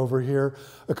creek over here,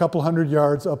 a couple hundred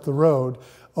yards up the road,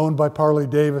 owned by Parley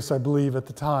Davis, I believe, at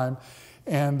the time.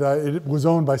 And it was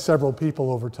owned by several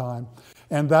people over time.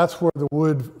 And that's where the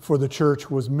wood for the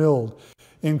church was milled,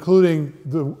 including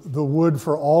the wood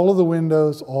for all of the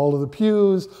windows, all of the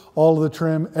pews, all of the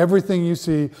trim. Everything you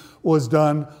see was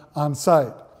done on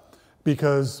site,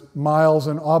 because Miles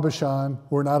and Aubuchon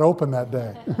were not open that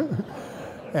day.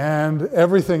 And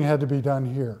everything had to be done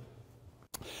here.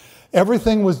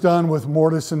 Everything was done with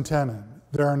mortise and tenon.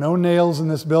 There are no nails in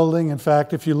this building. In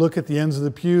fact, if you look at the ends of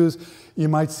the pews, you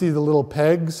might see the little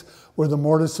pegs where the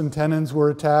mortise and tenons were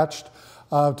attached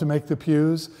to make the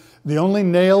pews. The only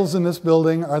nails in this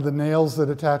building are the nails that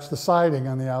attach the siding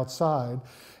on the outside.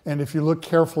 And if you look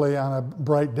carefully on a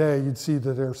bright day, you'd see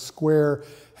that they're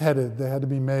square-headed. They had to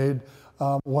be made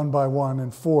one by one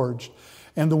and forged.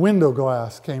 And the window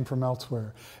glass came from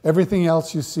elsewhere. Everything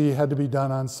else you see had to be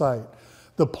done on site.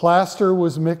 The plaster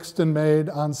was mixed and made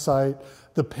on site.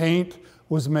 The paint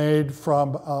was made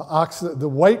from the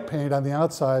white paint on the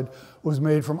outside was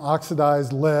made from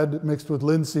oxidized lead mixed with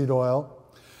linseed oil.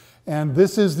 And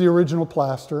this is the original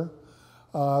plaster.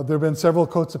 There have been several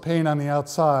coats of paint on the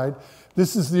outside.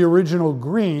 This is the original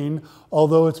green,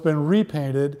 although it's been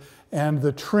repainted, and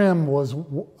the trim was,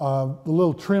 the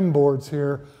little trim boards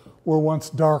here were once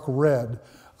dark red.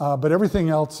 But everything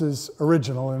else is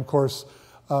original, and of course,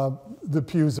 the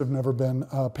pews have never been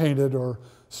painted or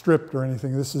stripped or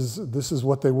anything. This is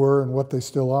what they were and what they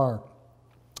still are.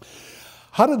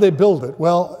 How did they build it?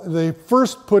 Well, they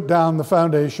first put down the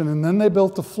foundation, and then they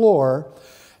built the floor,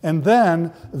 and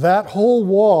then that whole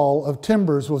wall of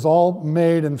timbers was all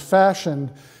made and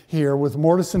fashioned here with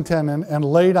mortise and tenon and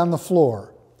laid on the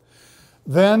floor.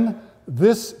 Then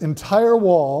this entire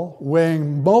wall,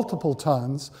 weighing multiple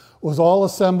tons, was all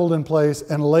assembled in place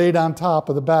and laid on top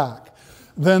of the back.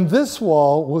 Then this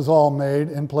wall was all made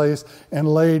in place and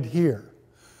laid here.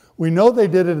 We know they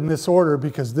did it in this order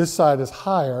because this side is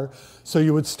higher. So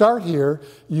you would start here,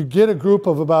 you get a group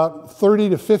of about 30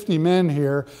 to 50 men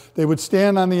here. They would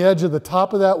stand on the edge of the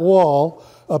top of that wall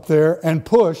up there and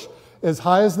push as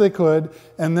high as they could.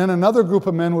 And then another group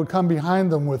of men would come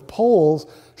behind them with poles,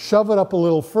 shove it up a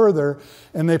little further.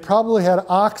 And they probably had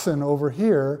oxen over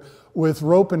here with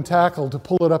rope and tackle to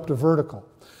pull it up to vertical.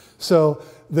 So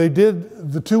they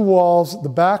did the two walls, the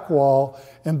back wall,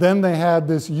 and then they had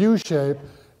this U shape.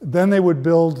 Then they would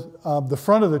build the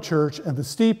front of the church and the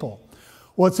steeple.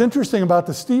 What's interesting about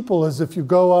the steeple is if you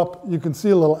go up, you can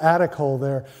see a little attic hole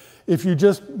there. If you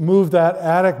just move that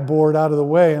attic board out of the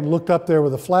way and looked up there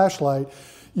with a flashlight,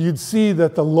 you'd see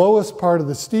that the lowest part of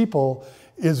the steeple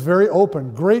is very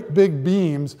open, great big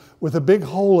beams with a big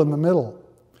hole in the middle.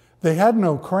 They had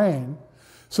no crane.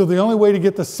 So the only way to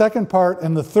get the second part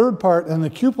and the third part and the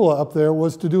cupola up there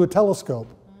was to do a telescope.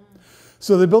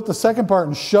 So they built the second part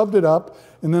and shoved it up,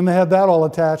 and then they had that all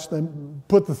attached, then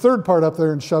put the third part up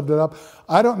there and shoved it up.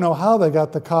 I don't know how they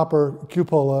got the copper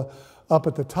cupola up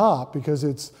at the top, because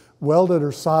it's welded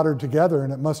or soldered together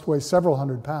and it must weigh several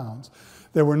hundred pounds.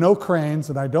 There were no cranes,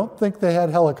 and I don't think they had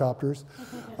helicopters,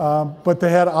 but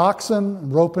they had oxen,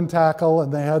 rope and tackle,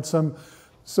 and they had some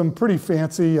pretty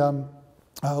fancy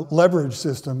leverage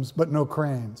systems, but no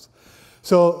cranes.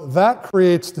 So that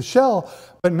creates the shell,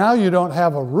 but now you don't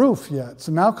have a roof yet.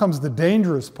 So now comes the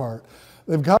dangerous part.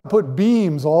 They've got to put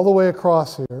beams all the way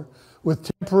across here with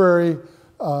temporary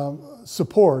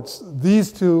supports.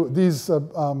 These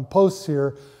posts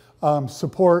here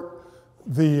support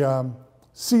the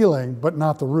ceiling, but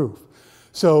not the roof.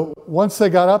 So once they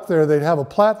got up there, they'd have a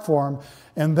platform,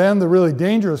 and then the really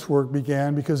dangerous work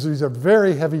began, because these are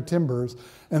very heavy timbers,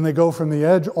 and they go from the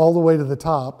edge all the way to the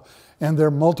top, and there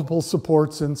are multiple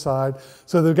supports inside.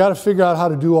 So they've got to figure out how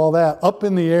to do all that up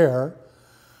in the air.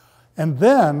 And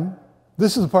then,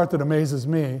 this is the part that amazes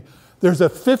me, there's a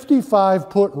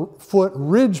 55-foot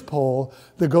ridge pole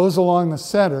that goes along the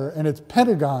center, and it's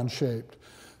pentagon shaped,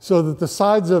 so that the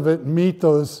sides of it meet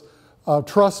those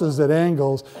trusses at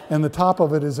angles, and the top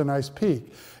of it is a nice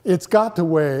peak. It's got to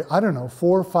weigh, I don't know,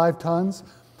 4 or 5 tons.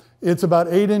 It's about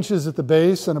 8 inches at the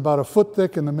base and about a foot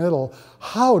thick in the middle.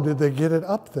 How did they get it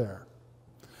up there?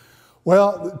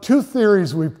 Well, 2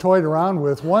 theories we've toyed around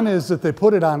with. One is that they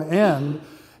put it on end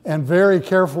and very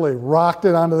carefully rocked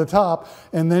it onto the top,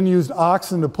 and then used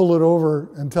oxen to pull it over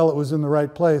until it was in the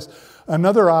right place.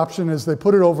 Another option is they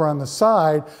put it over on the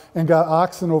side and got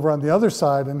oxen over on the other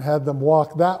side and had them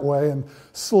walk that way and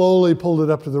slowly pulled it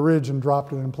up to the ridge and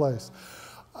dropped it in place.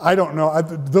 I don't know.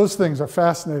 Those things are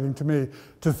fascinating to me,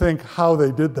 to think how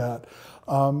they did that.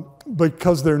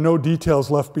 Because there are no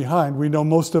details left behind. We know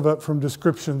most of it from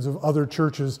descriptions of other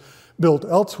churches built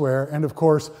elsewhere, and of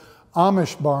course,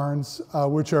 Amish barns,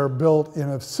 which are built in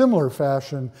a similar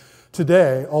fashion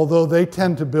today, although they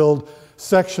tend to build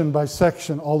section by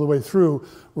section all the way through,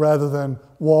 rather than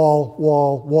wall,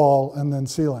 wall, wall, and then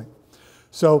ceiling.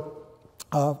 So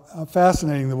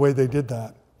fascinating the way they did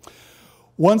that.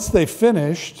 Once they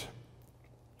finished,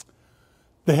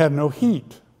 they had no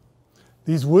heat.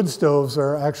 These wood stoves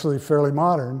are actually fairly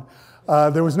modern.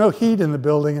 There was no heat in the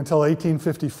building until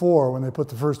 1854, when they put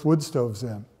the first wood stoves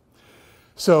in.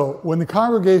 So when the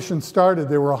congregation started,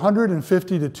 there were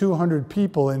 150 to 200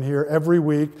 people in here every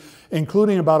week,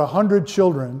 including about 100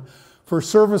 children, for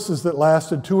services that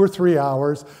lasted 2 or 3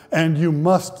 hours, and you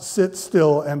must sit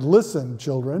still and listen,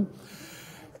 children.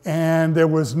 And there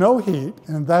was no heat,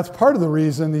 and that's part of the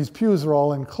reason these pews are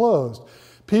all enclosed.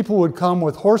 People would come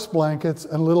with horse blankets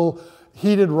and little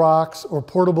heated rocks or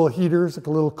portable heaters, like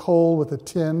a little coal with a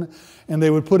tin, and they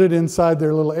would put it inside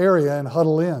their little area and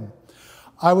huddle in.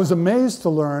 I was amazed to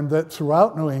learn that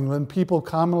throughout New England, people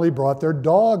commonly brought their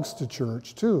dogs to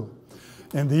church too.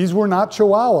 And these were not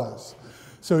Chihuahuas.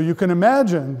 So you can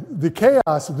imagine the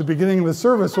chaos at the beginning of the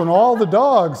service when all the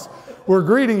dogs were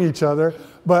greeting each other.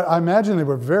 But I imagine they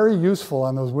were very useful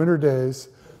on those winter days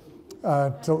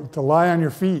to lie on your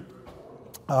feet.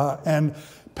 And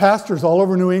pastors all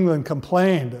over New England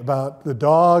complained about the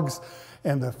dogs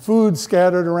and the food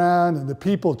scattered around and the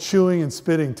people chewing and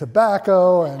spitting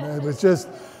tobacco, and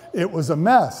it was a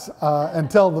mess.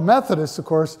 Until the Methodists, of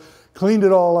course, cleaned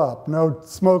it all up. No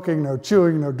smoking, no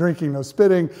chewing, no drinking, no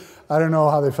spitting. I don't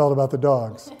know how they felt about the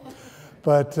dogs.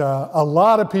 But a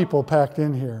lot of people packed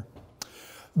in here.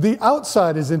 The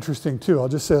outside is interesting too. I'll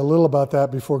just say a little about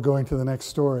that before going to the next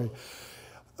story.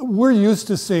 We're used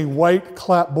to seeing white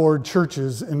clapboard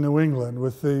churches in New England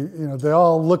with they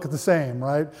all look the same,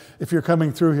 right? If you're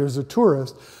coming through here as a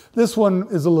tourist. This one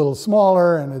is a little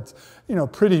smaller and it's,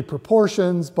 pretty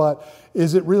proportions, but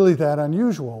is it really that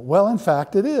unusual? Well, in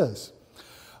fact, it is.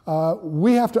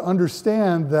 We have to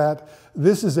understand that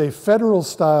this is a federal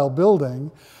style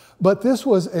building, but this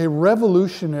was a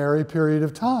revolutionary period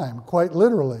of time, quite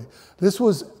literally. This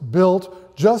was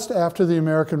built just after the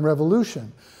American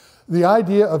Revolution. The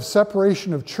idea of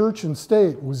separation of church and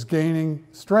state was gaining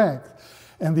strength,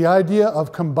 and the idea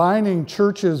of combining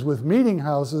churches with meeting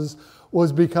houses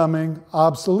was becoming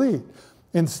obsolete.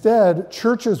 Instead,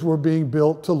 churches were being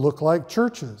built to look like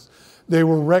churches. They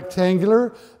were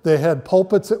rectangular, they had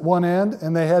pulpits at one end,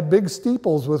 and they had big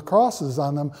steeples with crosses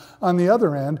on them on the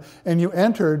other end, and you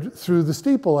entered through the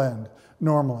steeple end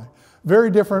normally.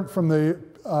 Very different from the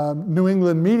New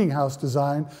England meeting house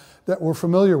design that we're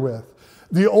familiar with.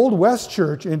 The Old West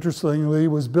Church, interestingly,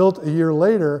 was built a year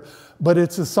later, but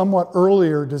it's a somewhat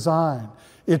earlier design.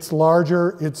 It's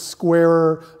larger, it's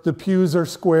squarer, the pews are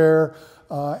square,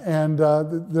 and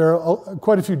there are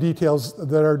quite a few details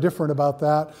that are different about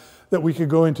that we could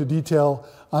go into detail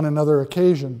on another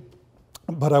occasion,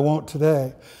 but I won't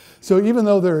today. So even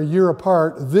though they're a year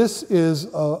apart, this is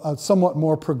a somewhat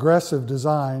more progressive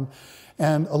design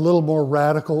and a little more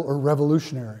radical or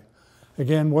revolutionary.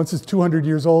 Again, once it's 200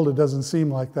 years old, it doesn't seem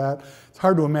like that. It's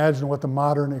hard to imagine what the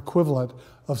modern equivalent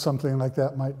of something like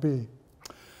that might be.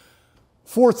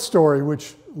 Fourth story,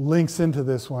 which links into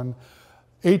this one,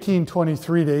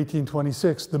 1823 to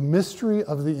 1826, the mystery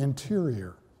of the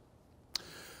interior.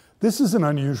 This is an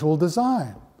unusual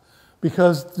design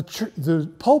because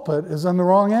the pulpit is on the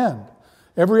wrong end.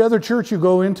 Every other church you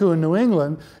go into in New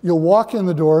England, you'll walk in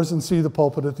the doors and see the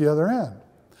pulpit at the other end.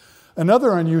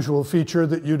 Another unusual feature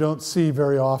that you don't see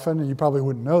very often, and you probably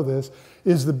wouldn't know this,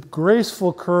 is the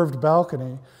graceful curved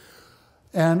balcony.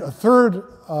 And a third,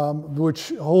 which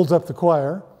holds up the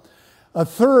choir, a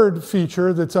third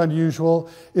feature that's unusual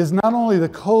is not only the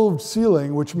coved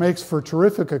ceiling, which makes for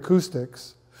terrific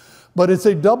acoustics, but it's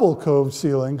a double coved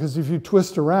ceiling, because if you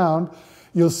twist around,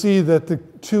 you'll see that the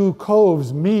two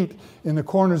coves meet in the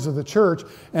corners of the church,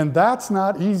 and that's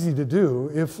not easy to do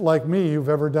if, like me, you've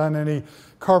ever done any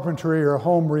carpentry or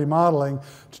home remodeling.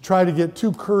 To try to get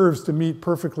two curves to meet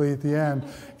perfectly at the end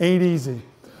ain't easy,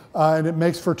 and it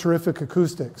makes for terrific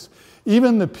acoustics.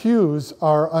 Even the pews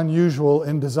are unusual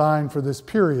in design for this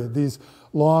period, these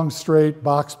long, straight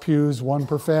box pews, one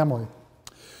per family.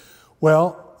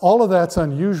 Well, all of that's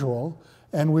unusual,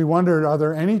 and we wondered, are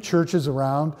there any churches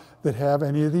around that have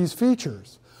any of these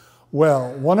features?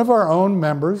 Well, one of our own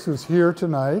members who's here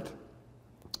tonight,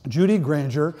 Judy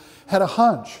Granger, had a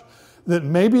hunch that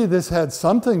maybe this had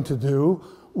something to do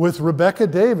with Rebecca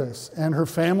Davis and her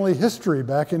family history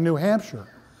back in New Hampshire.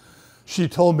 She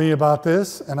told me about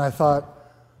this, and I thought,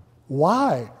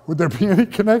 why would there be any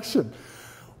connection?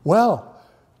 Well,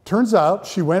 turns out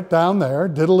she went down there,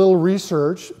 did a little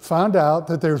research, found out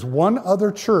that there's one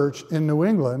other church in New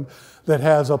England that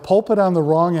has a pulpit on the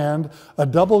wrong end, a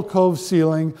double cove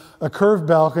ceiling, a curved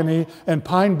balcony, and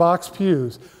pine box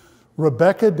pews.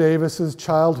 Rebecca Davis's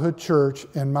childhood church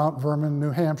in Mount Vernon,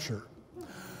 New Hampshire.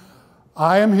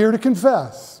 I am here to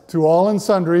confess to all and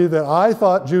sundry that I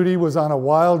thought Judy was on a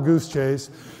wild goose chase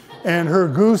and her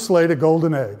goose laid a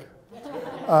golden egg.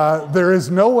 There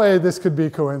is no way this could be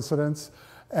coincidence,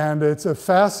 and it's a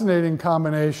fascinating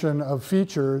combination of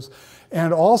features,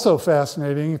 and also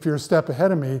fascinating, if you're a step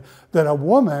ahead of me, that a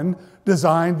woman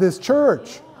designed this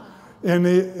church in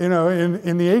the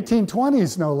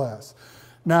 1820s, no less.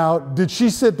 Now, did she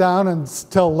sit down and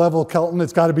tell Level Kelton,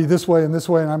 it's got to be this way,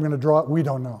 and I'm going to draw it? We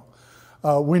don't know.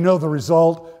 We know the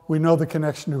result. We know the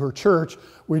connection to her church.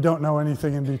 We don't know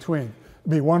anything in between.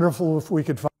 It'd be wonderful if we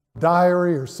could find a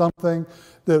diary or something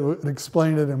that would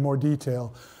explain it in more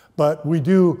detail. But we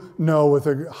do know with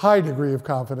a high degree of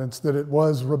confidence that it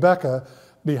was Rebecca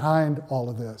behind all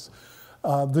of this.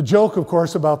 The joke, of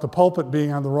course, about the pulpit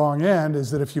being on the wrong end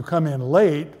is that if you come in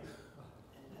late,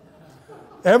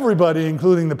 everybody,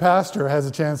 including the pastor, has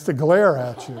a chance to glare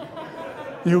at you.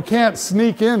 You can't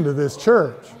sneak into this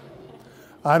church.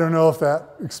 I don't know if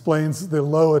that explains the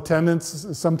low attendance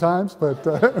sometimes, but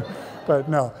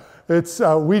no.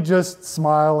 We just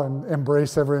smile and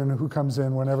embrace everyone who comes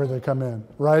in whenever they come in.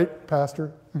 Right,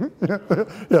 Pastor?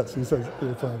 Yes, he says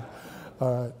it's fine.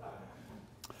 All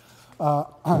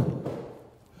right.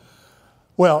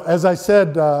 Well, as I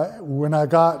said, when I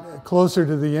got closer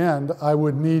to the end, I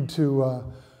would need to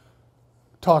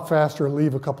talk faster and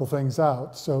leave a couple things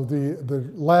out. So the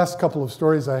last couple of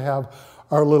stories I have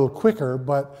are a little quicker,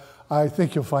 but I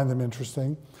think you'll find them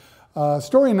interesting.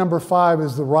 Story number 5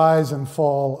 is the rise and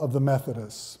fall of the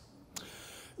Methodists.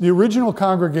 The original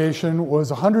congregation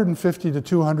was 150 to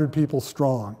 200 people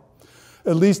strong.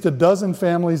 At least a dozen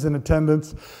families in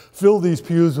attendance filled these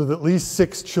pews with at least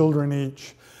 6 children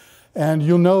each. And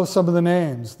you'll know some of the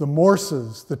names: the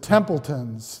Morses, the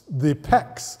Templetons, the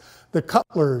Pecks, the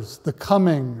Cutlers, the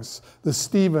Cummings, the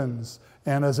Stevens,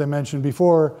 and as I mentioned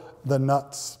before, the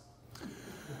Nuts.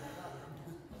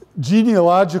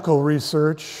 Genealogical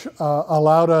research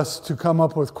allowed us to come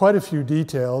up with quite a few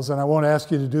details, and I won't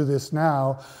ask you to do this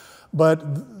now, but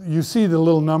you see the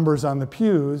little numbers on the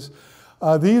pews.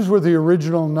 These were the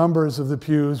original numbers of the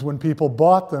pews when people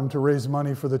bought them to raise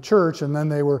money for the church, and then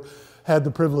they had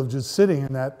the privilege of sitting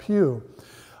in that pew.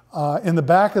 In the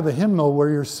back of the hymnal where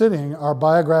you're sitting are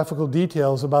biographical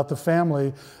details about the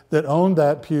family that owned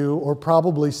that pew or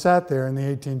probably sat there in the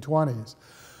 1820s.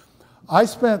 I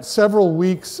spent several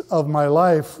weeks of my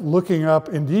life looking up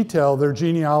in detail their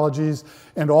genealogies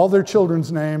and all their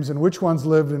children's names and which ones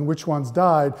lived and which ones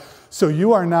died. So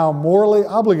you are now morally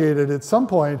obligated at some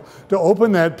point to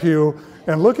open that pew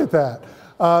and look at that.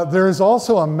 There is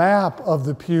also a map of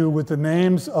the pew with the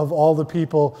names of all the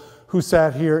people who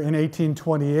sat here in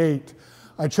 1828.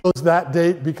 I chose that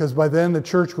date because by then the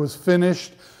church was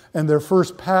finished and their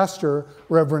first pastor,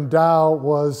 Reverend Dow,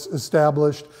 was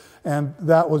established, and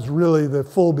that was really the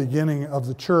full beginning of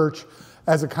the church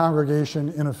as a congregation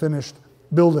in a finished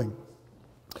building.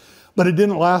 But it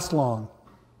didn't last long.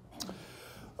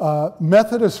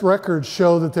 Methodist records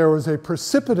show that there was a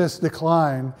precipitous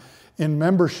decline in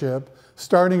membership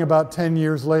starting about 10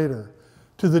 years later,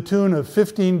 to the tune of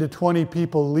 15 to 20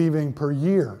 people leaving per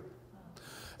year.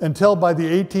 Until by the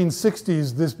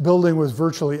 1860s, this building was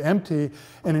virtually empty,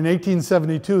 and in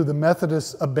 1872, the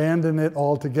Methodists abandoned it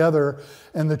altogether,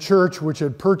 and the church, which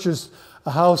had purchased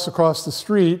a house across the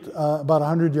street, about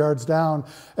 100 yards down,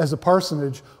 as a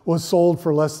parsonage, was sold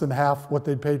for less than half what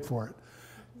they'd paid for it.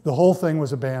 The whole thing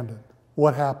was abandoned.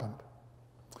 What happened?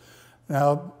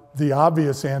 Now, the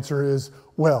obvious answer is,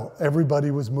 well, everybody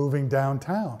was moving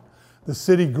downtown. The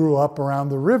city grew up around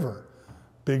the river.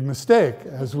 Big mistake,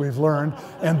 as we've learned.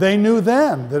 And they knew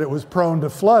then that it was prone to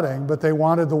flooding, but they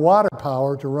wanted the water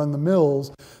power to run the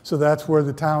mills, so that's where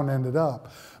the town ended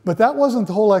up. But that wasn't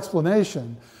the whole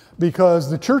explanation, because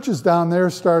the churches down there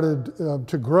started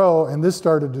to grow, and this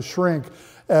started to shrink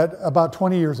at about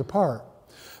 20 years apart.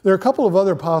 There are a couple of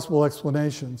other possible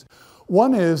explanations.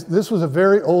 One is this was a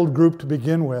very old group to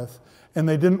begin with, and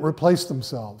they didn't replace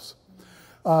themselves.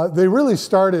 They really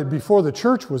started before the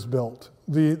church was built,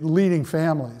 the leading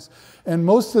families. And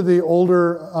most of the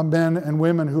older men and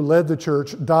women who led the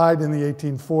church died in the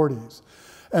 1840s.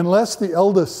 Unless the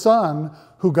eldest son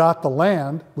who got the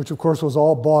land, which of course was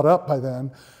all bought up by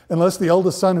then, unless the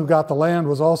eldest son who got the land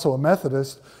was also a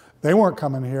Methodist, they weren't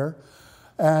coming here.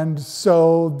 And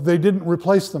so they didn't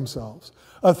replace themselves.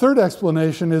 A third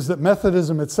explanation is that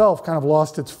Methodism itself kind of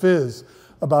lost its fizz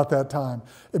about that time.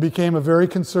 It became a very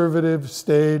conservative,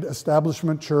 staid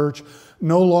establishment church,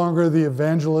 no longer the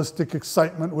evangelistic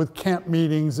excitement with camp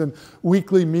meetings and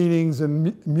weekly meetings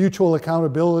and mutual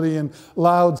accountability and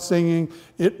loud singing.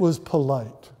 It was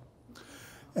polite.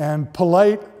 And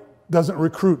polite doesn't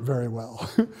recruit very well.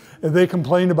 They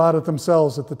complained about it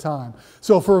themselves at the time.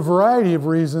 So for a variety of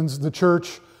reasons, the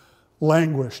church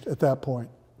languished at that point.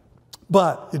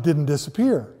 But it didn't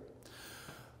disappear.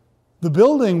 The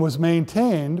building was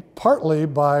maintained partly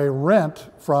by rent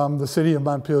from the city of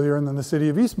Montpelier and then the city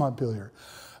of East Montpelier,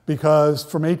 because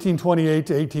from 1828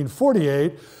 to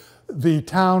 1848, the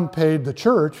town paid the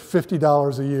church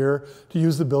 $50 a year to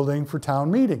use the building for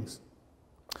town meetings.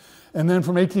 And then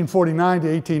from 1849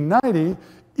 to 1890,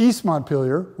 East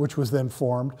Montpelier, which was then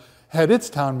formed, had its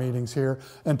town meetings here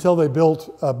until they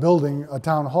built a building, a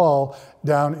town hall,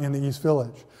 down in the East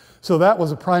Village. So that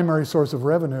was a primary source of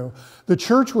revenue. The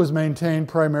church was maintained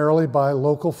primarily by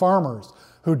local farmers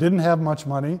who didn't have much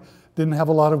money, didn't have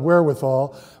a lot of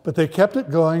wherewithal, but they kept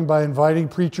it going by inviting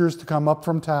preachers to come up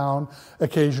from town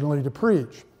occasionally to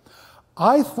preach.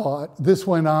 I thought this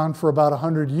went on for about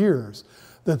 100 years,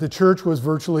 that the church was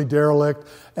virtually derelict,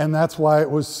 and that's why it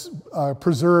was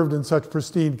preserved in such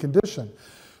pristine condition.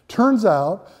 Turns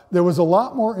out there was a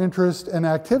lot more interest and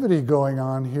activity going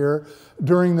on here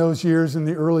during those years in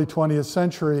the early 20th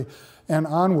century and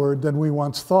onward than we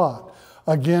once thought.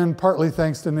 Again, partly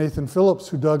thanks to Nathan Phillips,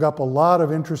 who dug up a lot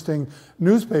of interesting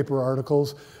newspaper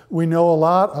articles. We know a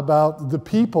lot about the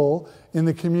people in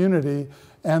the community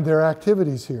and their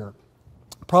activities here.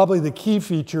 Probably the key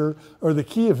feature or the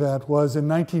key event was in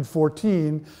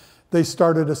 1914, they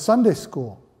started a Sunday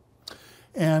school.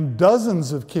 And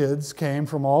dozens of kids came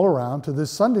from all around to this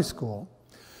Sunday school.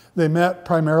 They met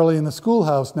primarily in the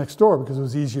schoolhouse next door because it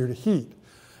was easier to heat.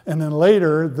 And then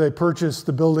later, they purchased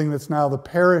the building that's now the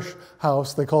parish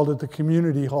house. They called it the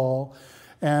community hall,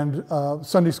 and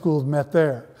Sunday schools met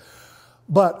there.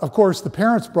 But of course, the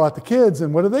parents brought the kids,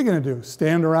 and what are they going to do?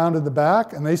 Stand around in the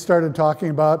back? And they started talking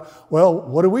about, well,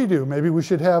 what do we do? Maybe we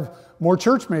should have more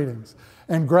church meetings.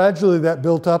 And gradually that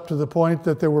built up to the point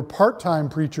that there were part-time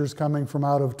preachers coming from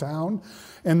out of town.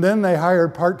 And then they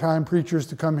hired part-time preachers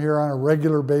to come here on a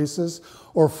regular basis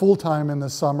or full-time in the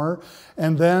summer.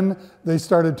 And then they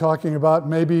started talking about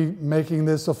maybe making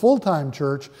this a full-time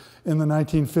church in the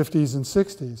 1950s and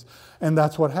 60s. And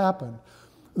that's what happened.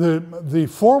 The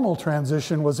formal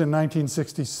transition was in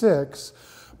 1966,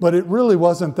 but it really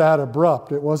wasn't that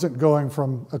abrupt. It wasn't going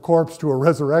from a corpse to a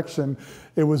resurrection.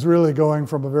 It was really going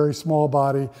from a very small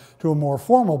body to a more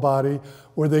formal body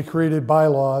where they created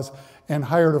bylaws. and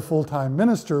hired a full-time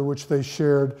minister, which they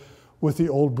shared with the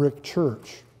Old Brick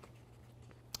Church.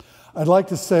 I'd like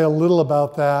to say a little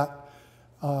about that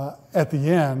at the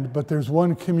end, but there's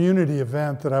one community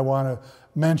event that I want to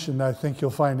mention that I think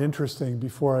you'll find interesting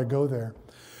before I go there.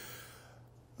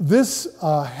 This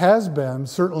has been,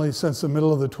 certainly since the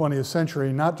middle of the 20th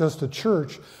century, not just a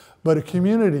church, but a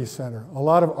community center. A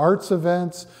lot of arts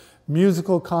events,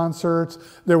 musical concerts.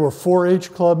 There were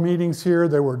 4-H club meetings here.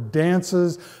 There were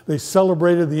dances. They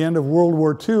celebrated the end of World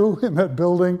War II in that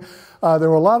building. There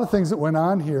were a lot of things that went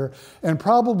on here. And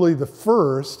probably the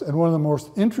first, and one of the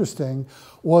most interesting,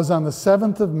 was on the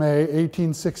 7th of May,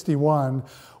 1861,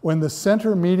 when the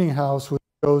Center Meeting House was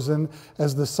chosen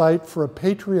as the site for a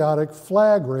patriotic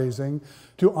flag raising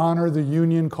to honor the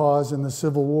Union cause in the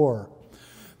Civil War.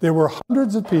 There were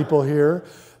hundreds of people here.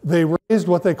 They raised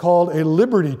what they called a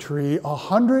liberty tree,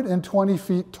 120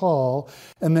 feet tall,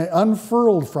 and they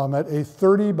unfurled from it a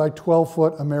 30 by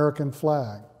 12-foot American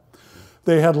flag.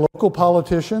 They had local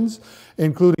politicians,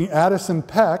 including Addison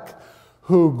Peck,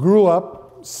 who grew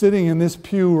up sitting in this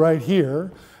pew right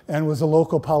here and was a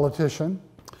local politician.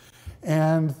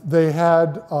 And they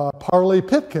had Parley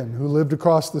Pitkin, who lived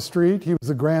across the street. He was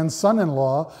the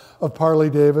grandson-in-law of Parley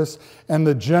Davis and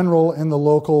the general in the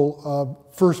local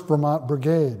 1st Vermont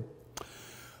Brigade.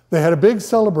 They had a big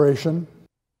celebration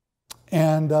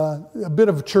and a bit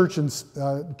of church and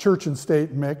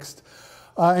state mixed.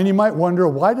 And you might wonder,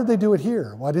 why did they do it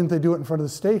here? Why didn't they do it in front of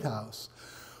the State House?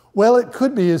 Well, it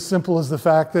could be as simple as the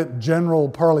fact that General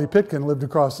Parley Pitkin lived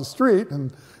across the street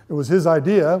and it was his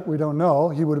idea. We don't know.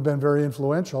 He would have been very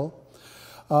influential.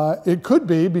 It could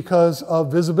be because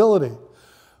of visibility.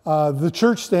 The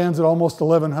church stands at almost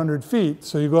 1,100 feet,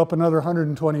 so you go up another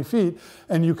 120 feet,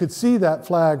 and you could see that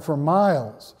flag for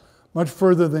miles, much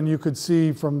further than you could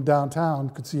see from downtown,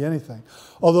 could see anything.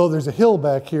 Although there's a hill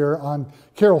back here on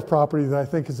Carroll's property that I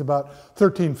think is about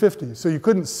 1350, so you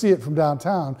couldn't see it from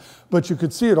downtown, but you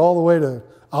could see it all the way to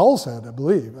Owl's Head, I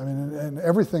believe, I mean, and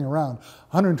everything around,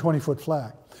 120-foot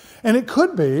flag. And it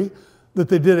could be that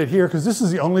they did it here because this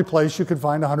is the only place you could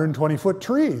find a 120-foot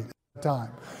tree at the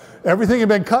time. Everything had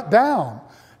been cut down,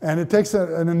 and it takes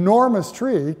an enormous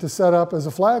tree to set up as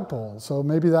a flagpole, so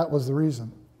maybe that was the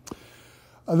reason.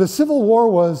 The Civil War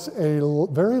was a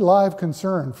very live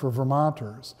concern for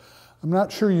Vermonters. I'm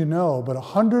not sure you know, but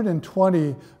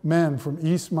 120 men from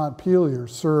East Montpelier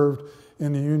served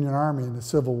in the Union Army in the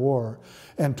Civil War,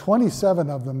 and 27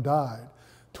 of them died,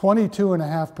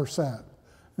 22.5%.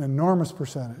 An enormous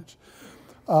percentage.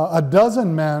 A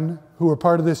dozen men who were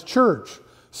part of this church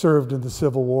served in the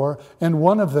Civil War, and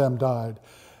one of them died,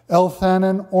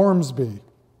 Elthanan Ormsby,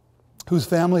 whose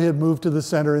family had moved to the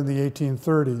center in the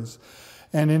 1830s.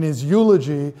 And in his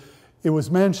eulogy, it was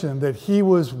mentioned that he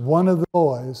was one of the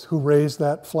boys who raised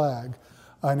that flag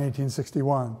in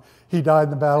 1861. He died in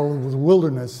the Battle of the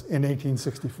Wilderness in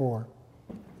 1864.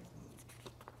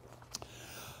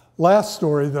 Last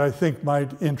story that I think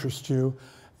might interest you,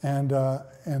 and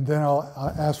then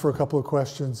I'll ask for a couple of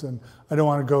questions, and I don't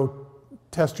want to go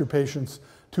test your patience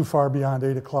too far beyond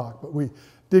 8 o'clock, but we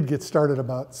did get started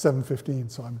about 7:15,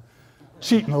 so I'm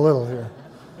cheating a little here.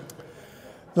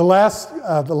 The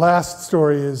last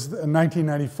story is in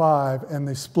 1995, and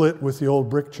they split with the Old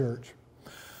Brick Church.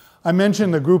 I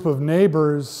mentioned a group of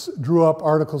neighbors drew up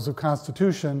articles of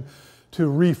constitution to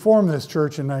reform this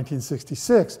church in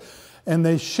 1966, and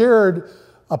they shared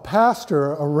a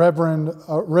pastor, a Reverend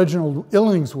Reginald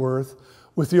Illingsworth,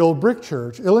 with the Old Brick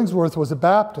Church. Illingsworth was a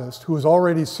Baptist who was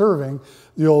already serving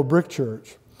the Old Brick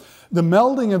Church. The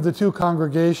melding of the two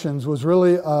congregations was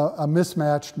really a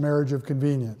mismatched marriage of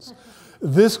convenience.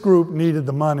 This group needed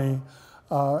the money,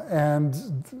 and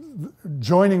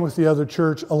joining with the other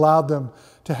church allowed them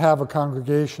to have a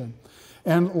congregation.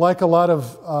 And like a lot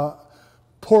of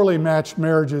poorly matched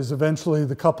marriages, eventually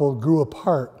the couple grew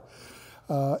apart.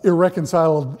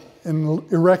 Irreconcilable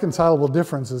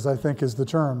differences, I think, is the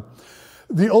term.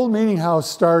 The Old Meeting House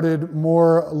started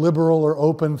more liberal or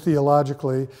open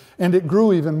theologically, and it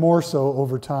grew even more so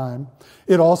over time.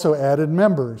 It also added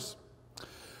members.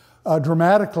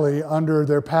 Dramatically, under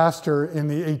their pastor in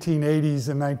the 1880s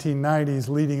and 1990s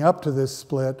leading up to this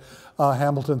split,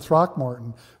 Hamilton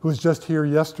Throckmorton, who was just here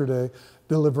yesterday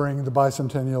delivering the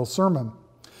bicentennial sermon.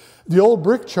 The Old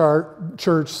Brick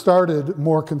Church started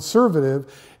more conservative,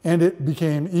 and it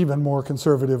became even more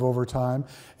conservative over time,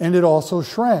 and it also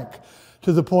shrank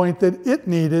to the point that it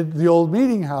needed the Old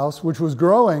Meeting House, which was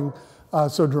growing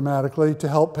so dramatically, to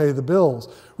help pay the bills,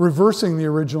 reversing the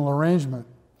original arrangement.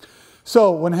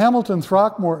 So when Hamilton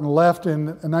Throckmorton left in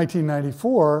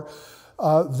 1994,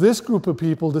 this group of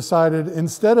people decided,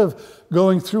 instead of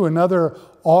going through another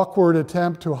awkward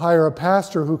attempt to hire a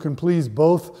pastor who can please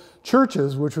both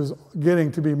churches, which was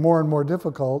getting to be more and more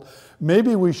difficult,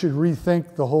 maybe we should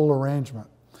rethink the whole arrangement.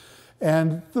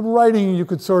 And the writing you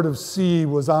could sort of see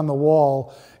was on the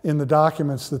wall in the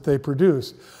documents that they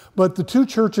produced. But the two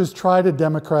churches tried a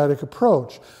democratic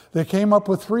approach. They came up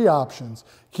with three options: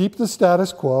 keep the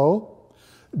status quo,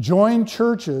 join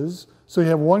churches, so you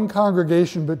have one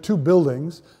congregation but two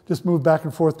buildings, just move back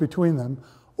and forth between them,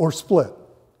 or split.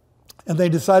 And they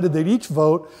decided they'd each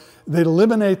vote, they'd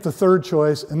eliminate the third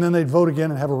choice, and then they'd vote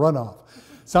again and have a runoff.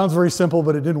 Sounds very simple,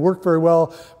 but it didn't work very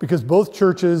well because both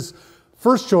churches'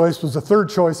 first choice was the third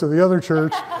choice of the other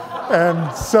church.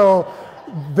 And so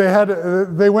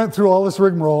they went through all this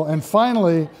rigmarole, and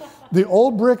finally, the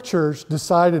Old Brick Church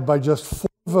decided by just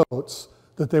 4 votes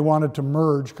that they wanted to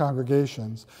merge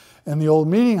congregations, and the Old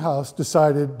Meeting House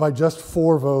decided by just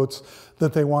 4 votes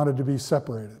that they wanted to be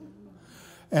separated.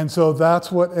 And so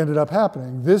that's what ended up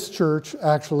happening. This church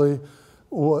actually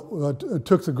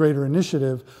took the greater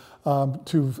initiative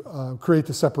to create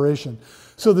the separation.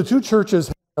 So the two churches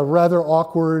had a rather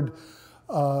awkward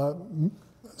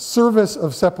service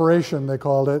of separation, they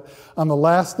called it, on the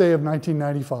last day of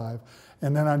 1995.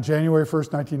 And then on January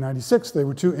 1st, 1996, they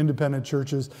were 2 independent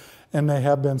churches, and they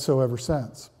have been so ever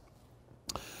since.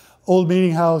 Old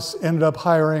Meeting House ended up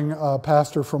hiring a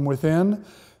pastor from within,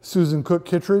 Susan Cook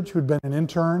Kittredge, who'd been an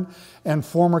intern, and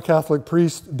former Catholic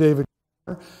priest David,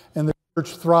 and the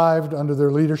church thrived under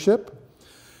their leadership.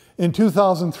 In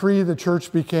 2003, the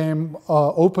church became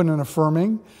open and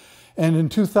affirming, and in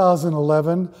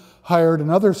 2011, hired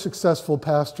another successful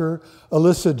pastor,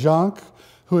 Alyssa Junk,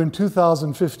 who in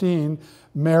 2015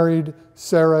 married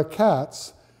Sarah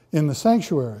Katz in the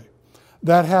sanctuary.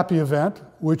 That happy event,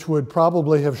 which would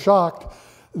probably have shocked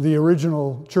the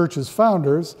original church's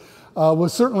founders,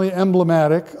 was certainly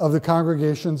emblematic of the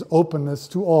congregation's openness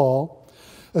to all,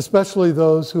 especially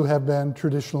those who have been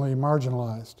traditionally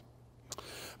marginalized.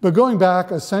 But going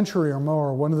back a century or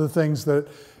more, one of the things that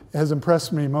has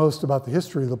impressed me most about the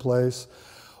history of the place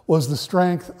was the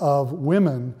strength of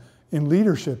women in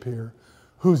leadership here,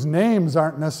 whose names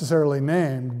aren't necessarily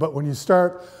named, but when you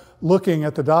start looking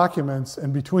at the documents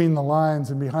and between the lines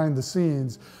and behind the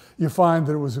scenes, you find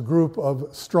that it was a group of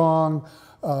strong,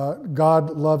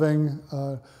 God-loving,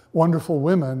 wonderful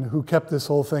women who kept this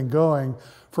whole thing going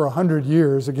for 100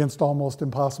 years against almost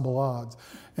impossible odds,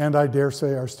 and I dare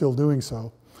say are still doing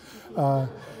so.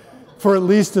 For at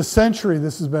least a century,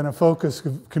 this has been a focus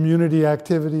of community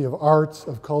activity, of arts,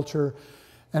 of culture,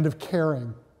 and of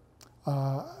caring.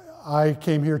 I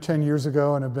came here 10 years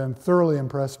ago and have been thoroughly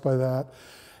impressed by that.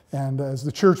 And as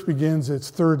the church begins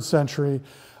its 3rd century,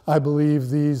 I believe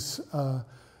these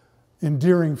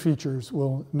endearing features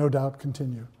will no doubt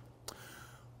continue.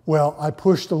 Well, I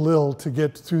pushed a little to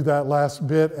get through that last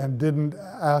bit and didn't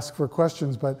ask for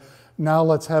questions, but now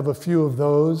let's have a few of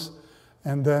those,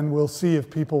 and then we'll see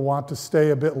if people want to stay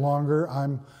a bit longer.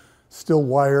 I'm still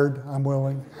wired, I'm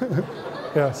willing.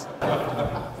 Yes.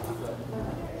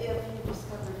 If you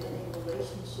discovered any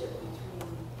relationship between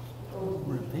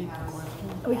Old Meeting House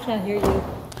We can't hear you.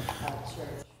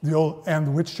 church, The old,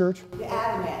 and which church? the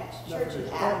Adamant, church in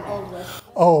Adamant.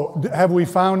 Oh, have we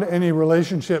found any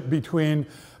relationship between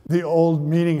the Old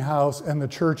Meeting House and the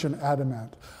church in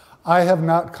Adamant? I have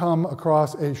not come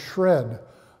across a shred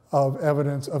of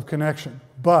evidence of connection,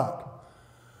 but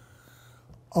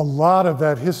a lot of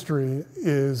that history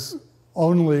is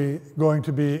only going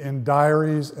to be in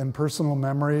diaries and personal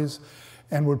memories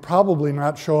and would probably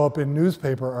not show up in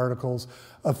newspaper articles,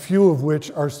 a few of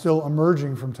which are still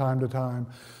emerging from time to time.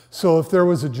 So if there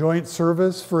was a joint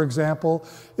service, for example,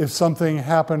 if something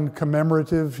happened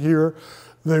commemorative here,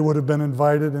 they would have been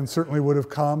invited and certainly would have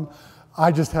come.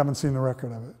 I just haven't seen the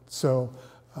record of it. So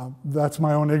that's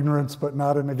my own ignorance, but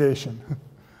not a negation.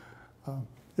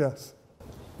 Yes.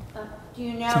 Do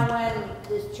you know when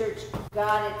this church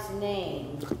got its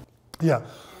name? Yeah.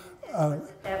 Has it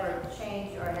ever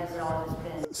changed, or has it always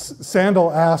been? Sandal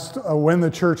asked when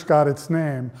the church got its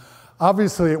name.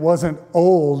 Obviously, it wasn't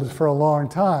old for a long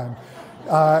time.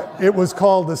 It was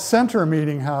called the Center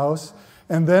Meeting House,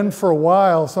 and then for a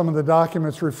while, some of the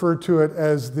documents referred to it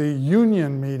as the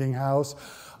Union Meeting House.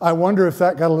 I wonder if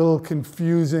that got a little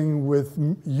confusing with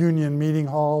Union Meeting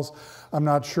Halls. I'm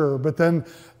not sure. But then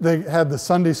they had the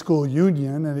Sunday School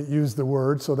Union, and it used the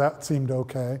word, so that seemed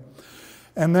okay.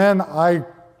 And then I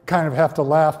kind of have to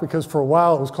laugh because for a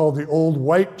while it was called the Old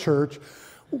White Church,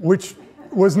 which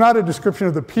was not a description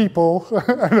of the people,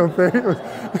 I don't think,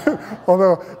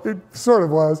 although it sort of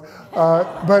was.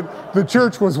 But the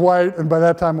church was white, and by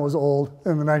that time it was old,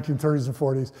 in the 1930s and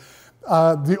 40s.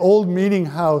 The old meeting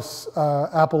house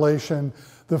appellation,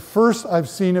 the first I've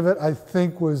seen of it, I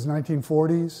think, was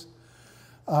 1940s.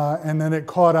 And then it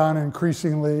caught on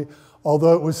increasingly,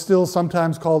 although it was still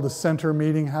sometimes called the center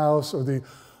meeting house or the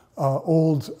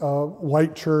old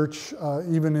white church,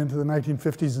 even into the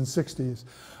 1950s and 60s.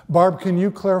 Barb, can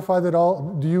you clarify that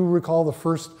all? Do you recall the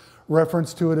first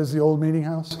reference to it as the old meeting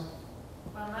house?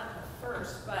 Well, not the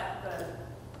first, but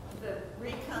the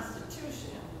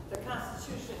reconstitution, the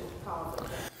Constitution calls it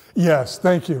that. Yes,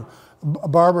 thank you.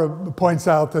 Barbara points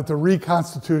out that the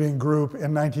reconstituting group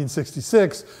in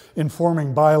 1966, in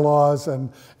forming bylaws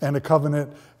and a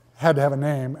covenant, had to have a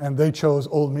name, and they chose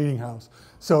Old Meeting House.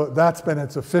 So that's been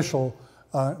its official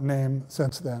name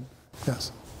since then.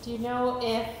 Yes. Do you know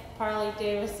if Parley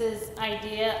Davis's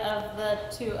idea of the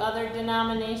two other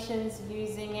denominations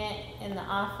using it in the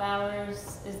off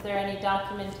hours, is there any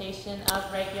documentation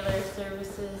of regular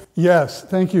services? Yes,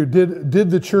 thank you.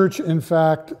 Did the church, in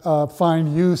fact,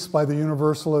 find use by the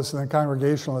Universalists and the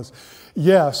Congregationalists?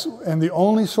 Yes, and the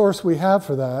only source we have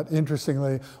for that,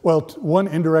 interestingly, well, one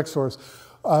indirect source.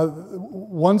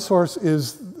 One source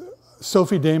is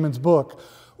Sophie Damon's book,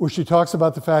 where she talks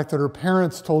about the fact that her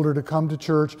parents told her to come to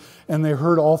church, and they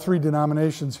heard all three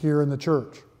denominations here in the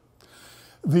church.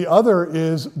 The other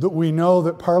is that we know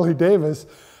that Parley Davis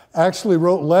actually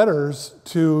wrote letters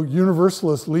to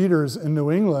Universalist leaders in New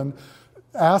England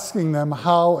asking them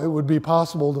how it would be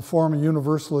possible to form a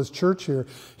Universalist church here.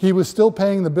 He was still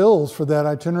paying the bills for that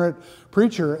itinerant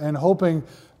preacher and hoping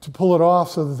to pull it off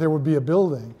so that there would be a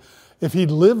building. If he'd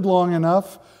lived long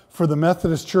enough for the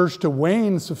Methodist Church to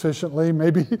wane sufficiently,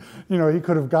 maybe he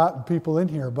could have gotten people in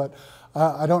here. But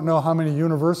I don't know how many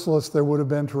Universalists there would have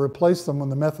been to replace them when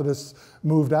the Methodists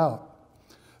moved out.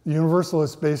 The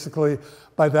Universalists basically,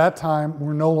 by that time,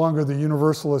 were no longer the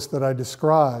Universalists that I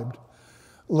described.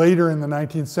 Later in the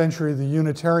 19th century, the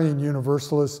Unitarian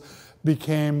Universalists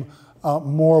became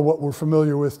more what we're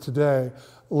familiar with today,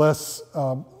 less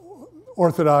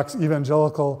orthodox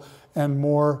evangelical and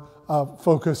more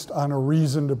focused on a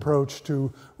reasoned approach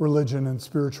to religion and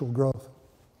spiritual growth.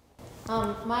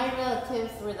 My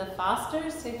relatives were the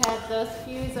Fosters who had those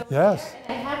pews over Yes. there,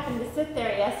 and I happened to sit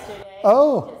there yesterday.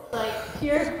 Oh. Just like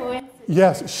pure coincidence.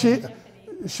 Yes,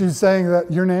 she's saying that,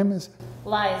 your name is?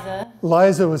 Liza.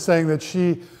 Liza was saying that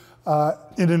she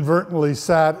inadvertently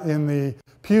sat in the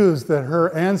pews that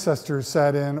her ancestors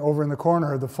sat in over in the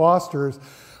corner, the Fosters,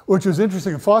 which was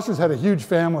interesting. The Fosters had a huge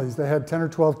families. They had 10 or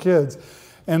 12 kids.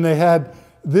 And they had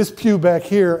this pew back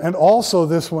here and also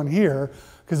this one here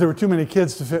because there were too many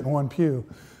kids to fit in one pew.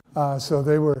 So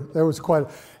there was quite,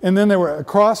 and then there were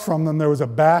across from them, there was a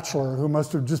bachelor who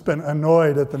must have just been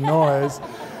annoyed at the noise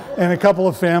and a couple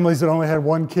of families that only had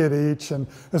one kid each. And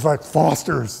it's like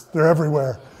Fosters, they're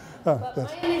everywhere. But my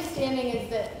understanding is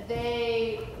that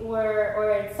they were,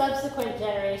 or in subsequent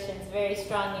generations, very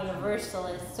strong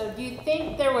Universalists. So do you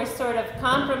think there were sort of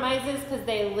compromises because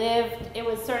they lived, it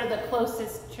was sort of the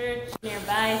closest church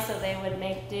nearby, so they would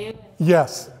make do?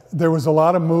 Yes, there was a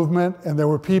lot of movement, and there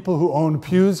were people who owned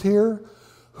pews here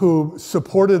who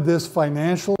supported this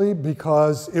financially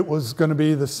because it was going to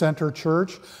be the center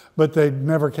church, but they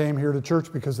never came here to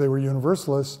church because they were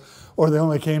Universalists, or they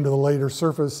only came to the later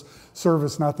service,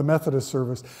 not the Methodist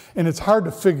service. And it's hard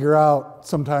to figure out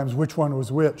sometimes which one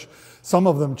was which. Some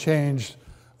of them changed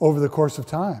over the course of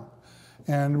time.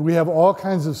 And we have all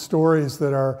kinds of stories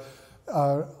that are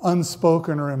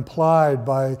unspoken or implied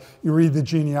by, you read the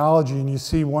genealogy and you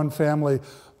see one family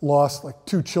lost like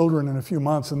 2 children in a few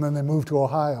months and then they moved to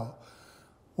Ohio.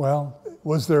 Well,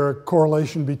 was there a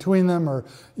correlation between them? Or,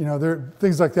 there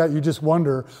things like that you just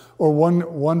wonder. Or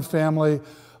one family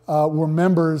were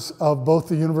members of both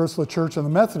the Universal Church and the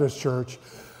Methodist Church,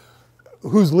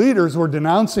 whose leaders were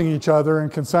denouncing each other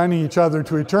and consigning each other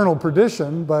to eternal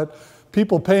perdition, but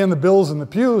people paying the bills in the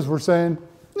pews were saying,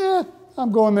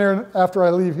 I'm going there after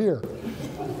I leave here.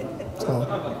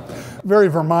 So, very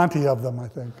Vermonty of them, I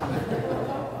think.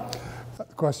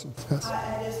 Questions? Yes.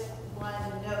 I just want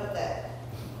to note that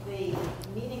the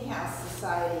Meeting House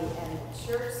Society and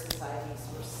church societies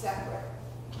were separate,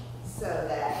 so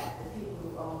that the people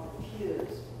who owned the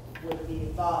pews would be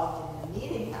involved in the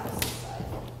Meeting House Society,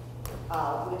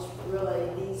 which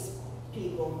really these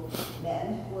people,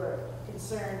 men, were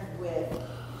concerned with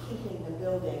keeping the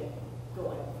building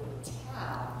going for the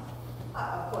town.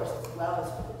 Of course, as well as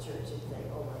for the church if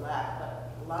they overlap,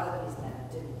 but a lot of these men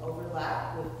didn't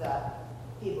overlap with the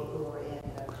people who were in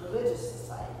the religious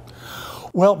society.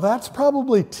 Well, that's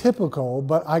probably typical,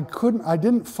 but I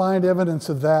didn't find evidence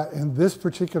of that in this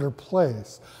particular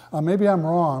place. Maybe I'm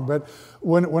wrong, but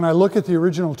when I look at the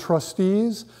original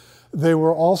trustees, they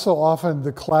were also often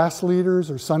the class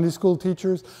leaders or Sunday school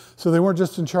teachers, so they weren't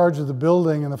just in charge of the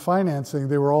building and the financing,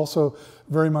 they were also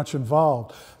very much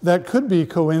involved. That could be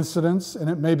coincidence, and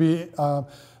it may be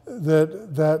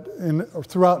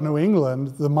throughout New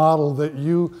England, the model that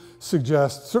you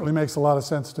suggest certainly makes a lot of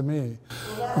sense to me.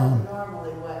 Well, that's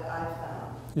normally what I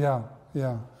found. Yeah,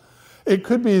 yeah. It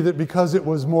could be that because it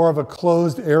was more of a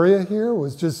closed area here, it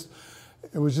was just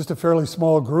a fairly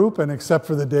small group, and except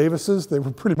for the Davises, they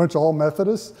were pretty much all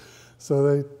Methodists,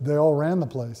 so they all ran the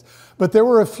place. But there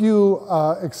were a few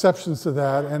exceptions to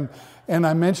that, and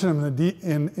I mentioned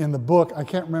them in the book. I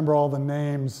can't remember all the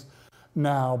names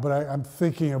now, but I'm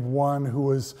thinking of one who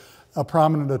was a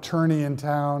prominent attorney in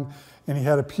town, and he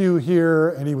had a pew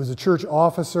here, and he was a church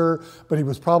officer, but he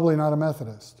was probably not a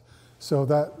Methodist. So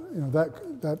that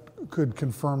could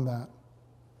confirm that.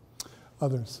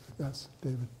 Others, yes,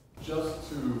 David. Just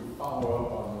to follow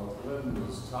up on what Lynn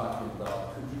was talking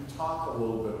about, could you talk a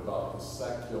little bit about the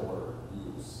secular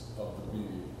use of the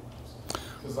meeting house?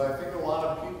 Because I think a lot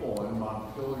of people in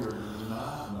Montpelier do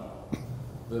not know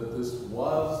that this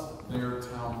was their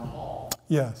town hall.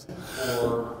 Yes.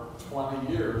 For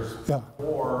 20 years Yeah.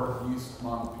 before East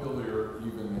Montpelier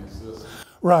even existed.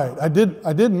 Right. I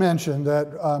did mention that.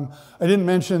 I didn't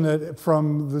mention that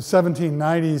from the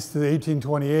 1790s to the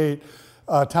 1828,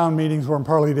 town meetings were in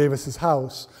Parley Davis's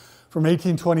house. From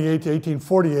 1828 to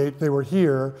 1848, they were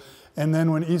here, and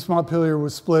then when East Montpelier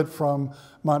was split from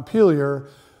Montpelier,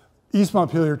 East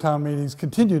Montpelier town meetings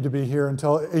continued to be here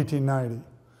until 1890.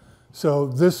 So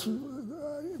this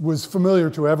was familiar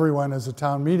to everyone as a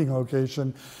town meeting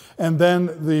location. And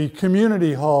then the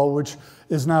community hall, which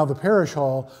is now the parish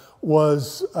hall,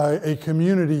 was a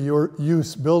community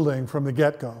use building from the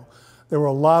get-go. There were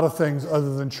a lot of things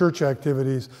other than church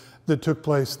activities that took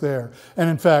place there. And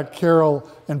in fact, Carol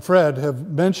and Fred have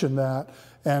mentioned that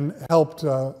and helped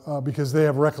because they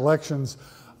have recollections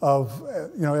of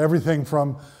everything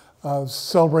from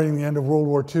celebrating the end of World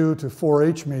War II to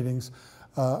 4-H meetings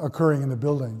occurring in the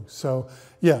building. So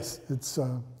yes,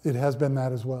 it has been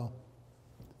that as well.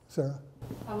 Sarah?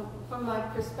 From my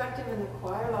perspective in the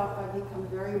choir loft, I've become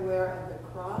very aware of the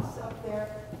cross up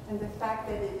there and the fact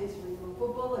that it is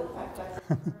removable. In fact, I was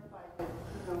terrified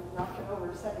of knock it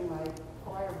over setting my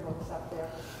choir books up there.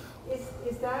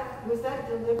 Was that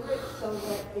deliberate so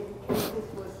that in case this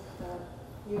was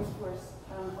used for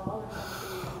town hall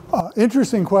or something?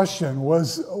 Interesting question.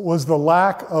 Was the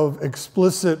lack of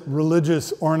explicit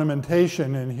religious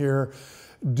ornamentation in here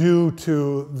due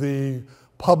to the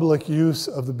public use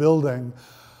of the building?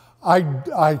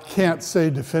 I can't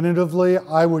say definitively.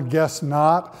 I would guess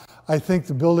not. I think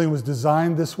the building was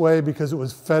designed this way because it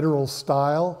was federal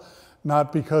style,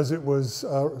 not because it was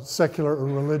secular or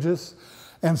religious.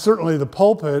 And certainly the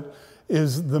pulpit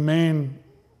is the main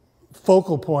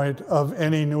focal point of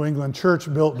any New England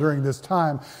church built during this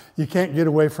time. You can't get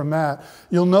away from that.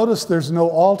 You'll notice there's no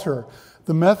altar.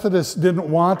 The Methodists didn't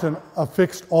want a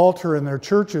fixed altar in their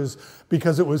churches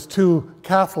because it was too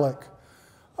Catholic.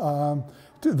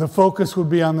 The focus would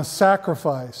be on the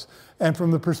sacrifice. And from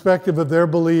the perspective of their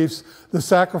beliefs, the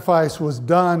sacrifice was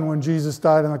done when Jesus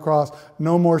died on the cross.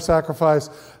 No more sacrifice.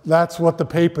 That's what the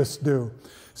papists do.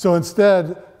 So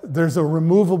instead, there's a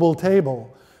removable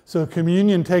table. So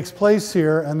communion takes place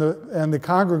here, and the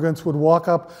congregants would walk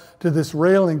up to this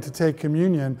railing to take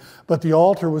communion, but the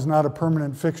altar was not a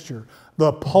permanent fixture.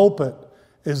 The pulpit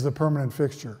is the permanent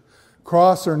fixture.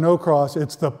 Cross or no cross,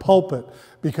 it's the pulpit,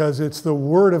 because it's the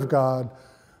Word of God,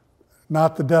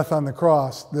 not the death on the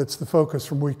cross, that's the focus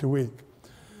from week to week.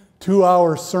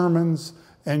 2-hour sermons,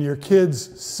 and your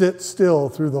kids sit still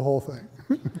through the whole thing.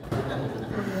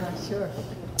 Yeah, sure.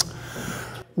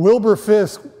 Wilbur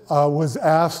Fisk was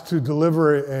asked to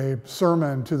deliver a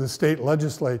sermon to the state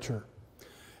legislature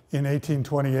in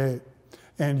 1828,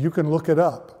 and you can look it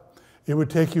up. It would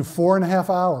take you 4.5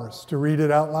 hours to read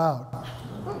it out loud.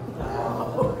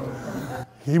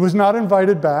 He was not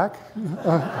invited back.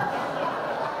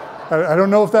 I don't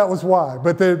know if that was why,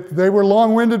 but they were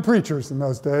long-winded preachers in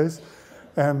those days,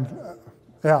 and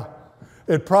yeah,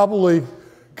 it probably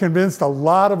convinced a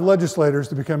lot of legislators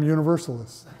to become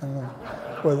Universalists. I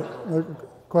don't know.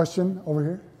 Question over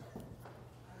here?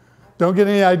 Don't get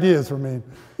any ideas from me.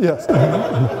 Yes.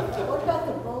 What about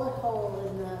the bullet hole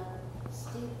in the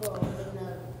steeple in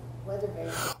the weather vane?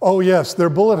 Oh, yes, they're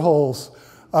bullet holes.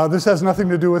 This has nothing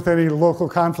to do with any local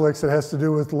conflicts. It has to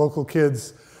do with local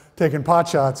kids taking pot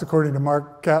shots, according to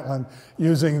Mark Catlin,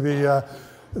 using the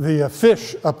the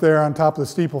fish up there on top of the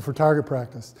steeple for target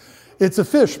practice. It's a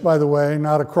fish, by the way,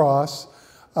 not a cross,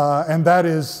 and that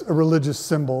is a religious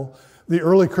symbol. The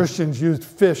early Christians used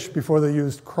fish before they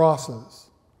used crosses,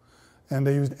 and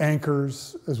they used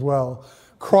anchors as well.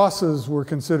 Crosses were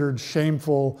considered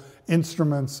shameful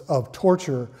instruments of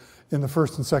torture in the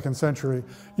 1st and 2nd century.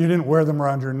 You didn't wear them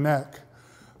around your neck.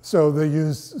 So they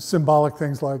used symbolic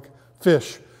things like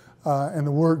fish, and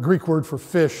the Greek word for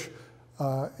fish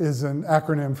is an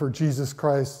acronym for Jesus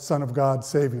Christ, Son of God,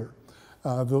 Savior,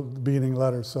 the beginning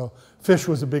letters. So fish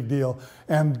was a big deal,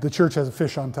 and the church has a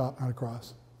fish on top, not a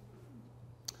cross.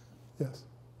 Yes,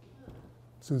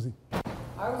 Susie.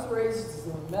 I was raised as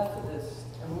a Methodist,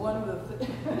 and one of the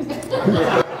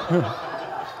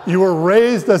You were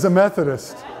raised as a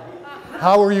Methodist.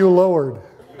 How were you lowered?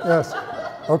 Yes.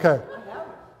 Okay.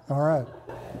 All right.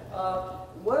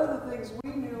 one of the things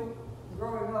we knew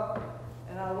growing up,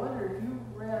 and I wonder if you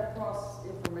ran across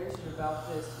information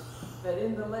about this, that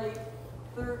in the late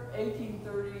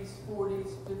 1830s, 40s,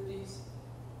 50s,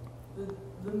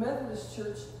 the Methodist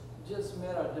Church just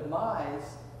met a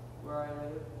demise where I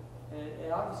live, and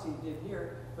it obviously did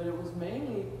here, but it was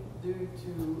mainly due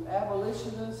to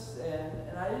abolitionists, and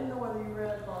I didn't know whether you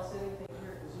ran across anything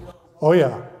here. Oh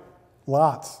yeah,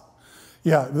 lots.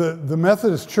 Yeah, the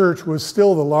Methodist Church was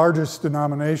still the largest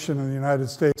denomination in the United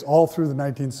States all through the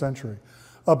 19th century,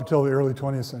 up until the early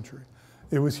 20th century.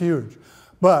 It was huge.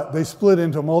 But they split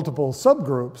into multiple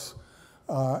subgroups,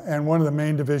 and one of the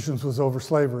main divisions was over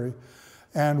slavery.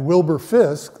 And Wilbur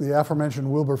Fisk, the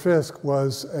aforementioned Wilbur Fisk,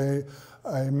 was a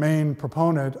main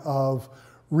proponent of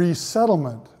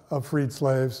resettlement of freed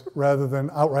slaves rather than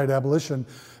outright abolition,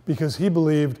 because he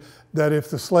believed that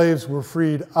if the slaves were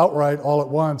freed outright all at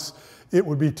once, it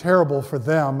would be terrible for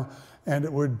them and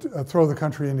it would throw the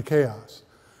country into chaos.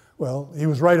 Well, he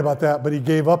was right about that, but he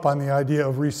gave up on the idea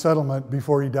of resettlement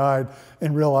before he died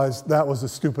and realized that was a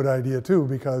stupid idea too,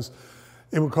 because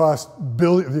it would cost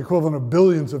the equivalent of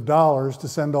billions of dollars to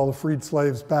send all the freed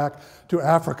slaves back to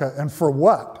Africa, and for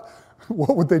what?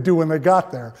 What would they do when they got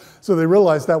there? So they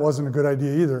realized that wasn't a good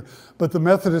idea either. But the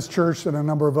Methodist Church and a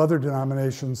number of other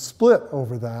denominations split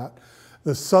over that.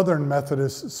 The Southern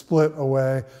Methodists split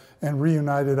away and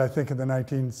reunited, I think, in the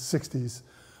 1960s.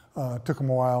 Took them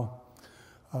a while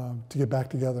to get back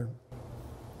together.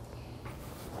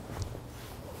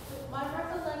 My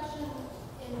recollection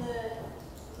in the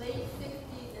late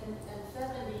 60s and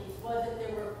 70s was that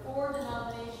there were 4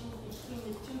 denominations between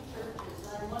the 2 churches.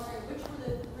 And I'm wondering which were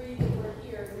the 3 that were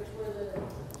here, and which were the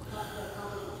not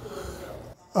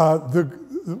the 2 over there?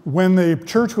 When the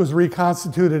church was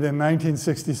reconstituted in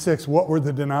 1966, what were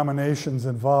the denominations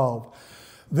involved?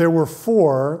 There were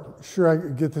 4, sure I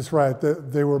get this right,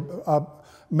 they were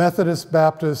Methodist,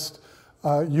 Baptist,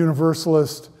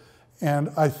 Universalist, and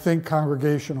I think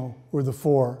Congregational were the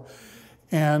 4.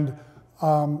 And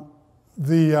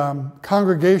the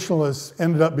Congregationalists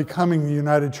ended up becoming the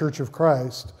United Church of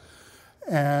Christ,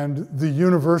 and the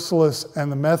Universalists and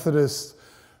the Methodists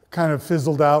kind of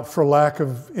fizzled out for lack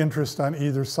of interest on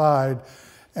either side,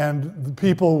 and the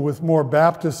people with more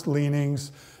Baptist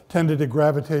leanings tended to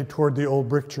gravitate toward the old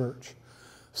brick church.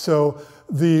 So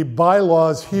the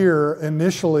bylaws here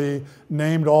initially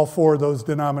named all 4 of those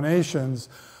denominations,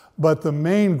 but the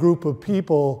main group of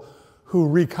people who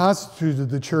reconstituted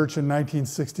the church in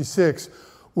 1966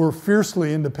 were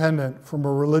fiercely independent from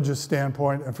a religious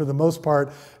standpoint, and for the most part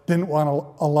didn't want to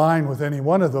align with any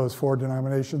one of those 4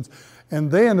 denominations, and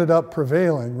they ended up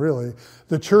prevailing, really.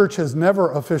 The church has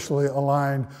never officially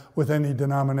aligned with any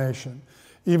denomination,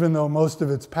 even though most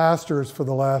of its pastors for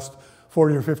the last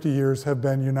 40 or 50 years have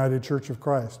been United Church of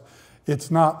Christ.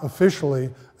 It's not officially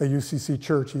a UCC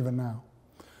church even now.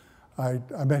 I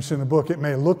mentioned in the book, it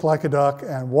may look like a duck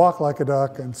and walk like a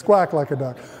duck and squawk like a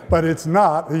duck, but it's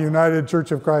not a United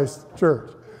Church of Christ church.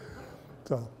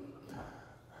 So,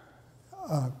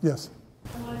 yes?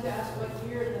 I wanted to ask what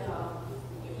year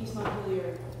East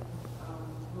Montpelier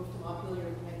moved to Montpelier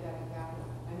to make that the capital.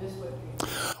 I missed what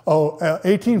year. Oh,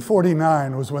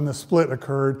 1849 was when the split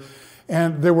occurred.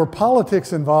 And there were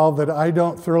politics involved that I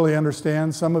don't thoroughly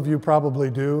understand. Some of you probably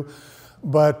do.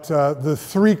 But the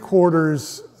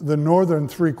northern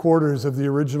 3/4 of the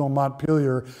original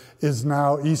Montpelier is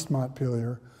now East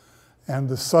Montpelier. And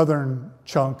the southern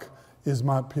chunk is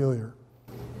Montpelier.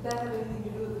 Did that have anything to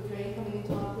do with the train coming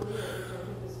into Montpelier?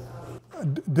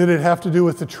 Did it have to do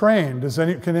with the train?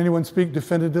 Can anyone speak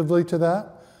definitively to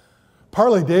that?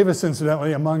 Parley Davis,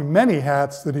 incidentally, among many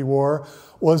hats that he wore,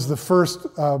 was the first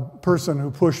person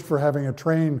who pushed for having a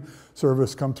train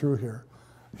service come through here.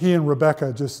 He and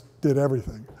Rebecca just did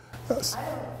everything. Yes. I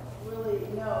don't really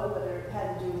know whether it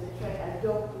had to do with the train. I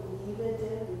don't believe it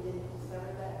did,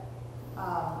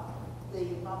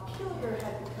 Montpelier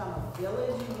had become a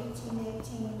village in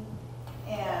 1818,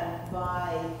 and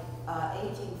by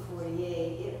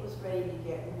 1848, it was ready to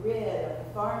get rid of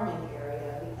the farming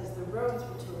area because the roads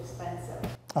were too expensive.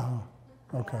 Oh,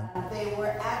 okay. And they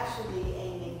were actually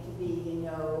aiming to be, you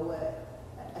know,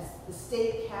 the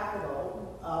state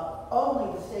capital,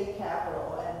 only the state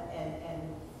capital,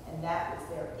 and that was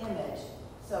their image.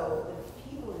 So the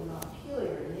people in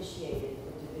Montpelier initiated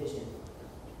the division.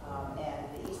 And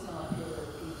the East Montpelier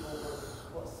people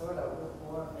were sort of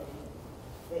lukewarm.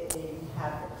 They didn't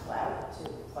have the clout to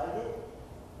fight it,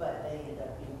 but they ended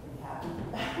up being pretty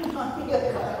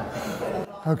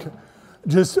happy. Okay.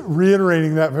 Just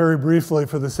reiterating that very briefly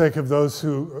for the sake of those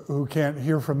who can't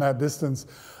hear from that distance,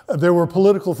 there were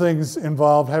political things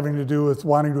involved having to do with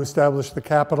wanting to establish the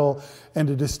capital and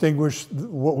to distinguish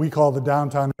what we call the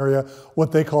downtown area,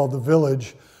 what they call the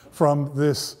village, from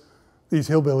these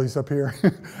hillbillies up here,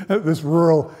 this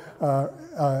rural,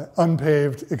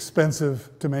 unpaved, expensive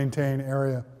to maintain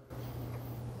area.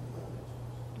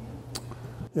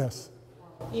 Yes.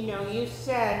 You know, you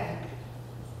said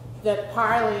that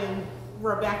Parley and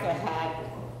Rebecca had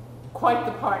quite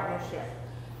the partnership,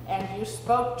 and you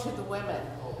spoke to the women.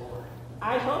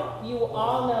 I hope you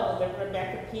all know that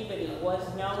Rebecca Peabody was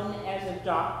known as a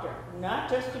doctor, not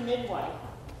just a midwife.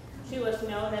 She was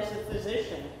known as a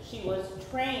physician. She was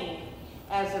trained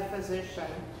as a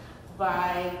physician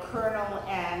by Colonel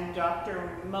and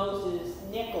Dr. Moses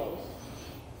Nichols,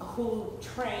 who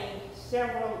trained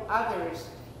several others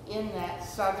in that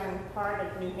southern part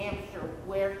of New Hampshire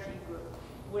where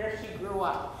she grew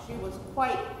up. She was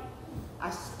quite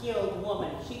a skilled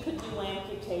woman. She could do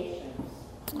amputations.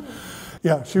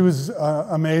 Yeah, she was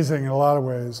amazing in a lot of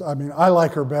ways. I mean, I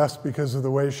like her best because of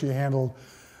the way she handled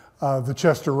the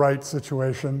Chester Wright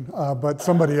situation, but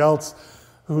somebody else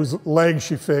whose leg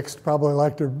she fixed probably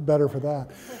liked her better for that.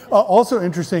 Also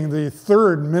interesting, the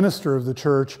third minister of the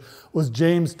church was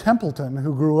James Templeton,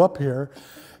 who grew up here,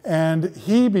 and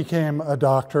he became a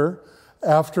doctor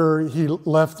after he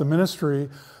left the ministry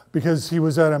because he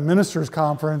was at a minister's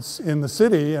conference in the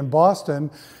city in Boston,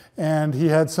 and he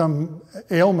had some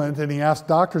ailment, and he asked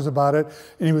doctors about it,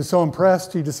 and he was so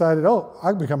impressed, he decided, oh,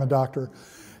 I'll become a doctor.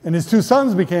 And his two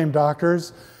sons became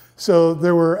doctors, so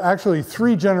there were actually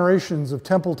 3 generations of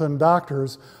Templeton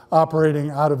doctors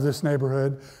operating out of this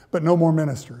neighborhood, but no more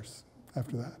ministers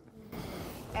after that.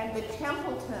 And the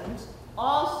Templetons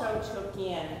also took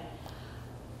in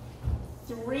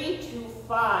 3 to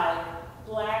 5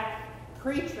 black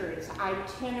preachers,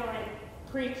 itinerant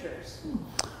preachers,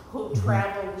 who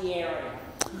traveled the area.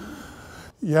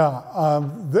 Yeah,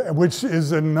 which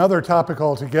is another topic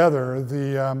altogether.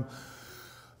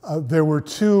 There were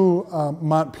 2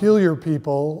 Montpelier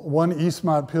people, one East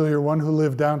Montpelier, one who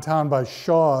lived downtown by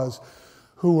Shaw's,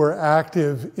 who were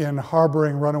active in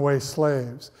harboring runaway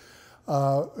slaves.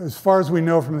 As far as we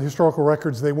know from the historical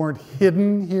records, they weren't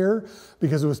hidden here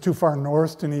because it was too far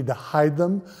north to need to hide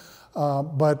them,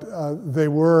 but they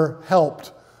were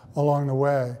helped along the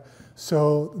way.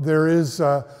 So there is,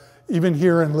 even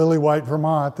here in Lillywhite,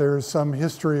 Vermont, there's some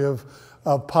history of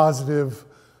positive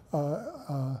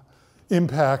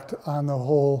impact on the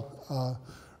whole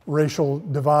racial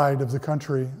divide of the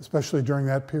country, especially during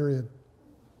that period.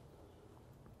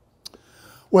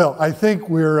 Well, I think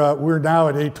we're now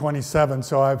at 8:27,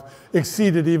 so I've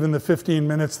exceeded even the 15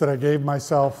 minutes that I gave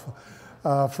myself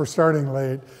for starting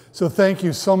late. So thank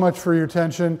you so much for your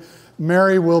attention.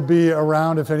 Mary will be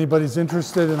around if anybody's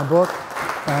interested in a book,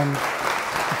 and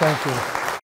thank you.